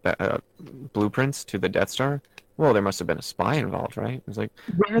secret blueprints to the Death Star? Well, there must have been a spy involved, right? It was like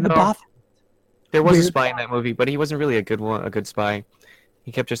Where are the No. Both? there was a Weird. spy in that movie, but he wasn't really a good spy.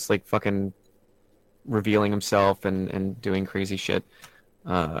 He kept just like fucking revealing himself and doing crazy shit.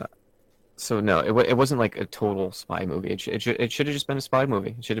 So no, it wasn't like a total spy movie. It should have just been a spy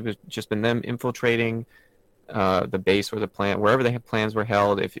movie. It should have just been them infiltrating the base or the plant, wherever the plans were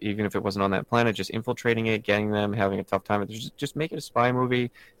held. Even if it wasn't on that planet, just infiltrating it, getting them, having a tough time. Just make it a spy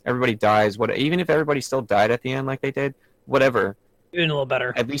movie. Everybody dies. Even if everybody still died at the end, like they did, whatever. Doing a little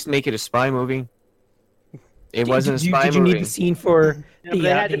better. At least make it a spy movie. It wasn't a spy Did you movie. need the scene for Yeah, the, but they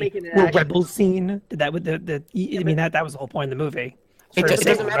had to make it an action. Rebels scene? Did that with I mean that was the whole point of the movie. It For the sake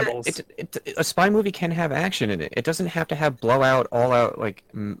doesn't of matter. Rebels. A spy movie can have action in it. It doesn't have to have blowout, all out like.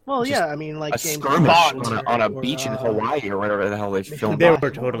 Well, just yeah, I mean, like a James skirmish Bond on a or, beach in Hawaii or whatever the hell they filmed. They Impossible.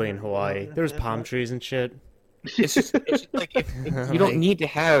 were totally in Hawaii. There was palm trees and shit. It's just like if you don't need to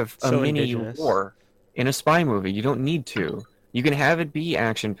have a So mini indigenous. war in a spy movie. You don't need to. You can have it be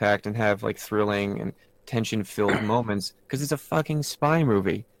action packed and have like thrilling and tension filled moments because it's a fucking spy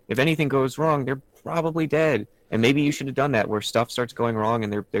movie. If anything goes wrong, they're probably dead. And maybe you should have done that where stuff starts going wrong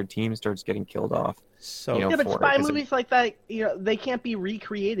and their team starts getting killed off. So You know, Yeah, but for it, spy 'cause it- movies like that, they can't be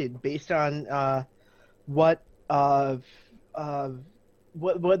recreated based on what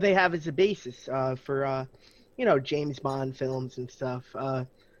they have as a basis for James Bond films and stuff.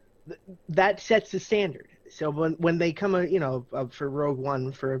 That sets the standard. So when they come, for Rogue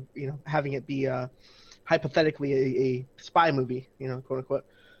One, for having it be hypothetically a spy movie, quote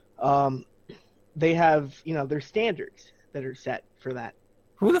unquote, they have their standards that are set for that.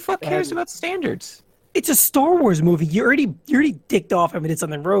 Who the fuck cares about standards? It's a Star Wars movie. You already dicked off. I mean, it's on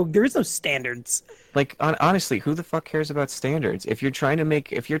the Rogue. There is no standards. Like honestly, who the fuck cares about standards? If you're trying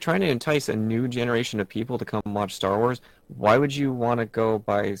to entice a new generation of people to come watch Star Wars, why would you want to go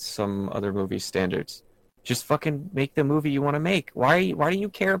by some other movie's standards? Just fucking make the movie you want to make. Why do you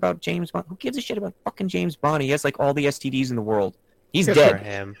care about James Bond? Who gives a shit about fucking James Bond? He has like all the STDs in the world. He's good for dead.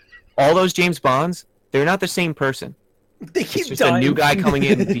 him. All those James Bonds, they're not the same person. They keep It's just dying. a new guy coming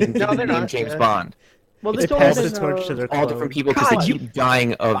in being No, given the they're name not, James yeah. Bond. Well, They this pass only the does, torch to their All clone. different people because God. they keep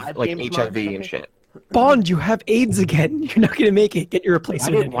dying of Five like James HIV Bonds. and shit. Bond, you have AIDS again. You're not gonna make it. Get your Why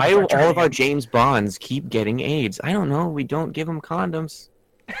replacement. do all of our James Bonds keep getting AIDS? I don't know. We don't give them condoms.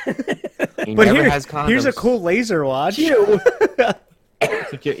 He But never has condoms. here's a cool laser watch.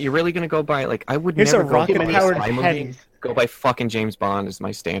 Like, you're really gonna go by like I would Here's never a go by a rocket-powered spy movie. head. Go by fucking James Bond as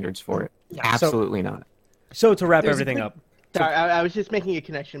my standards for it. Yeah, Absolutely not. So to wrap There's a everything big- up, Sorry, I was just making a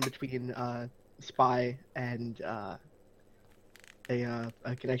connection between Spy and a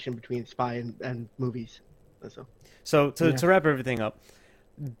connection between Spy and movies. So to wrap everything up,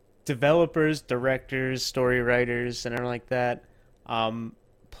 developers, directors, story writers, and everything like that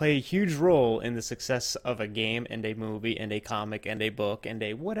play a huge role in the success of a game and a movie and a comic and a book and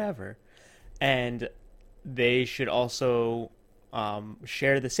a whatever. And they should also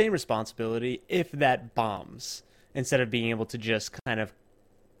share the same responsibility if that bombs, instead of being able to just kind of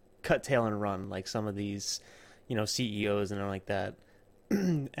cut tail and run like some of these, CEOs and everything like that.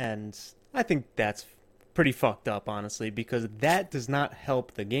 And I think that's pretty fucked up, honestly, because that does not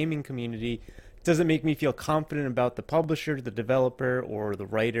help the gaming community. It doesn't make me feel confident about the publisher, the developer, or the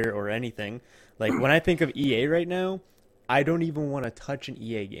writer, or anything. Like, when I think of EA right now, I don't even want to touch an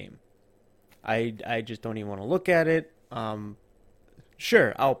EA game. I just don't even want to look at it.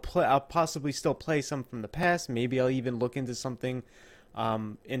 Sure, I'll possibly still play some from the past. Maybe I'll even look into something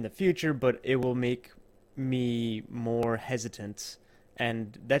in the future, but it will make me more hesitant,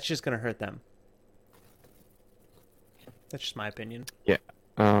 and that's just going to hurt them. That's just my opinion. Yeah.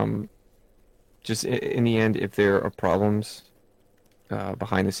 Just in the end, if there are problems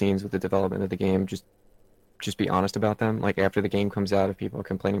behind the scenes with the development of the game, just be honest about them. Like, after the game comes out, if people are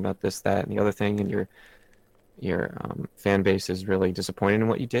complaining about this, that, and the other thing, and your fan base is really disappointed in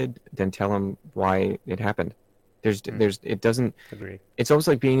what you did, then tell them why it happened. It doesn't. Agree. It's almost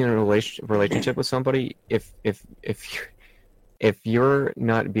like being in a relationship with somebody. If you're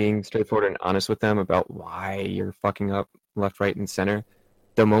not being straightforward and honest with them about why you're fucking up left, right, and center,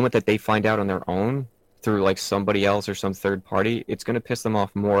 the moment that they find out on their own through like somebody else or some third party, it's going to piss them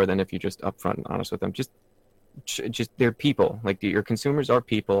off more than if you're just upfront and honest with them. Just they're people. Like, your consumers are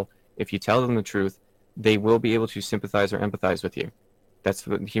people. If you tell them the truth, they will be able to sympathize or empathize with you. That's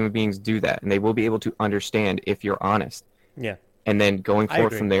what human beings do, that, and they will be able to understand if you're honest. Yeah. And then going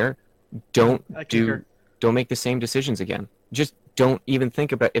forward from there, don't make the same decisions again. Just don't even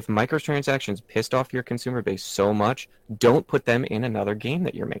think about, if microtransactions pissed off your consumer base so much, don't put them in another game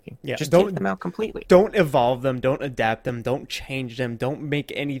that you're making. Yeah. Just take them out completely. Don't evolve them, don't adapt them, don't change them, don't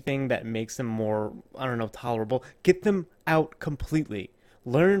make anything that makes them more, tolerable. Get them out completely.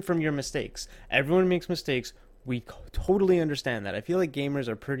 Learn from your mistakes. Everyone makes mistakes. We totally understand that. I feel like gamers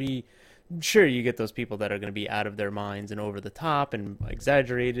are pretty... Sure, you get those people that are going to be out of their minds and over the top and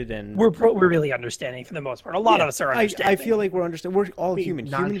exaggerated, and we're really understanding for the most part. A lot of us are understanding. I feel like we're understanding. We're all human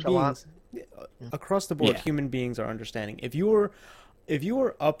nonchalant. beings across the board. Human beings are understanding. If you are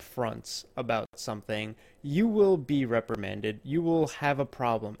upfront about something, you will be reprimanded. You will have a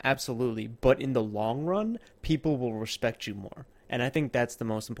problem, absolutely. But in the long run, people will respect you more, and I think that's the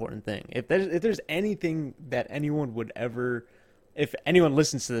most important thing. If there's anything that anyone would ever... If anyone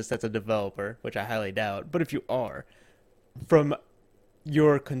listens to this that's a developer, which I highly doubt, but if you are, from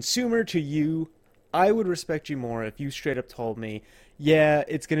your consumer to you, I would respect you more if you straight up told me, yeah,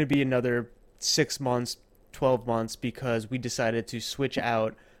 it's going to be another 6 months, 12 months, because we decided to switch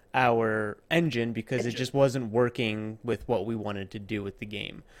out our engine because it just wasn't working with what we wanted to do with the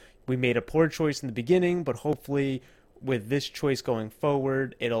game. We made a poor choice in the beginning, but hopefully with this choice going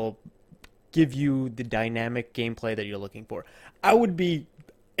forward, it'll give you the dynamic gameplay that you're looking for. I would be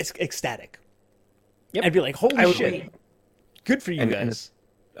ecstatic. Yep. I'd be like, holy shit. Agree. Good for you guys.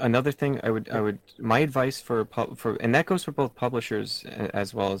 Another thing I would my advice for and that goes for both publishers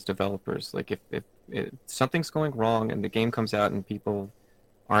as well as developers. Like, if something's going wrong and the game comes out and people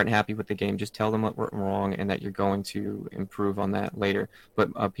aren't happy with the game, just tell them what went wrong and that you're going to improve on that later.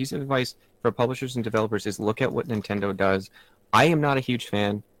 But a piece of advice for publishers and developers is look at what Nintendo does. I am not a huge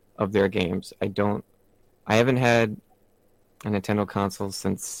fan of their games. I haven't had a Nintendo console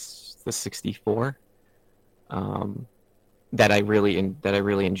since the 64 that I really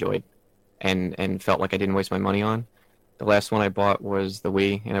enjoyed and felt like I didn't waste my money on. The last one I bought was the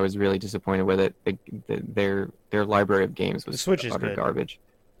Wii, and I was really disappointed with it. Their library of games was utter garbage.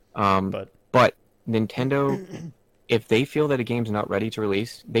 But Nintendo, if they feel that a game's not ready to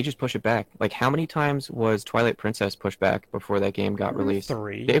release, they just push it back. Like, how many times was Twilight Princess pushed back before that game got released?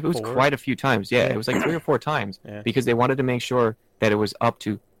 3, it was 4. Quite a few times. Yeah, it was like 3 or 4 times because they wanted to make sure that it was up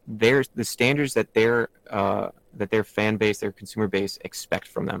to the standards that their fan base, their consumer base expect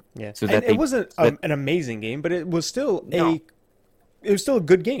from them. Yeah. So that it wasn't an amazing game, but it was still a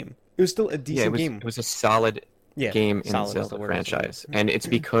good game. It was still a decent game. It was a solid game in the Zelda franchise, and it's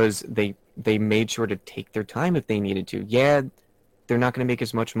because they made sure to take their time if they needed to. Yeah, they're not going to make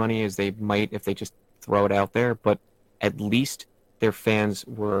as much money as they might if they just throw it out there, but at least their fans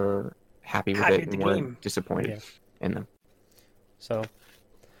were happy with it and weren't disappointed in them. So,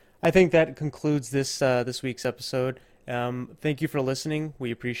 I think that concludes this week's episode. Thank you for listening.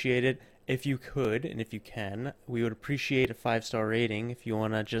 We appreciate it. if you could, and if you can, we would appreciate a 5-star rating. If you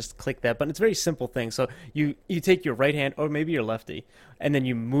want to just click that button, it's a very simple thing. So you take your right hand, or maybe you're lefty, and then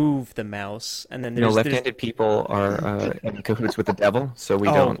you move the mouse, and then there's left-handed people are in cahoots with the devil, so we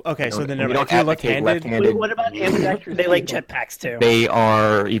Oh, don't. okay, so then we never mind. don't If you're advocate left-handed- Wait, what about ambidextrous? They like people? jetpacks too. They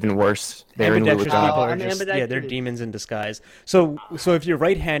are even worse. They're in ambidextrous Louis people Oh, are I'm just they're ambidextrous. demons in disguise. So if you're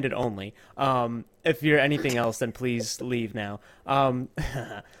right-handed only, if you're anything else, then please leave now.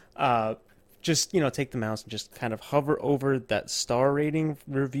 Just take the mouse and just kind of hover over that star rating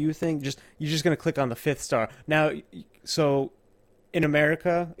review thing. You're just gonna click on the 5th star. Now, so in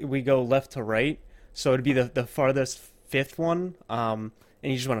America we go left to right, so it'd be the farthest 5th one, and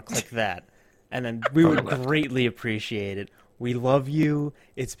you just want to click that, and then we would greatly appreciate it. We love you.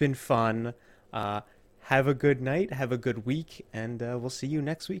 It's been fun. Have a good night. Have a good week, and we'll see you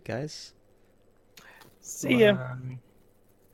next week, guys. See ya. Bye.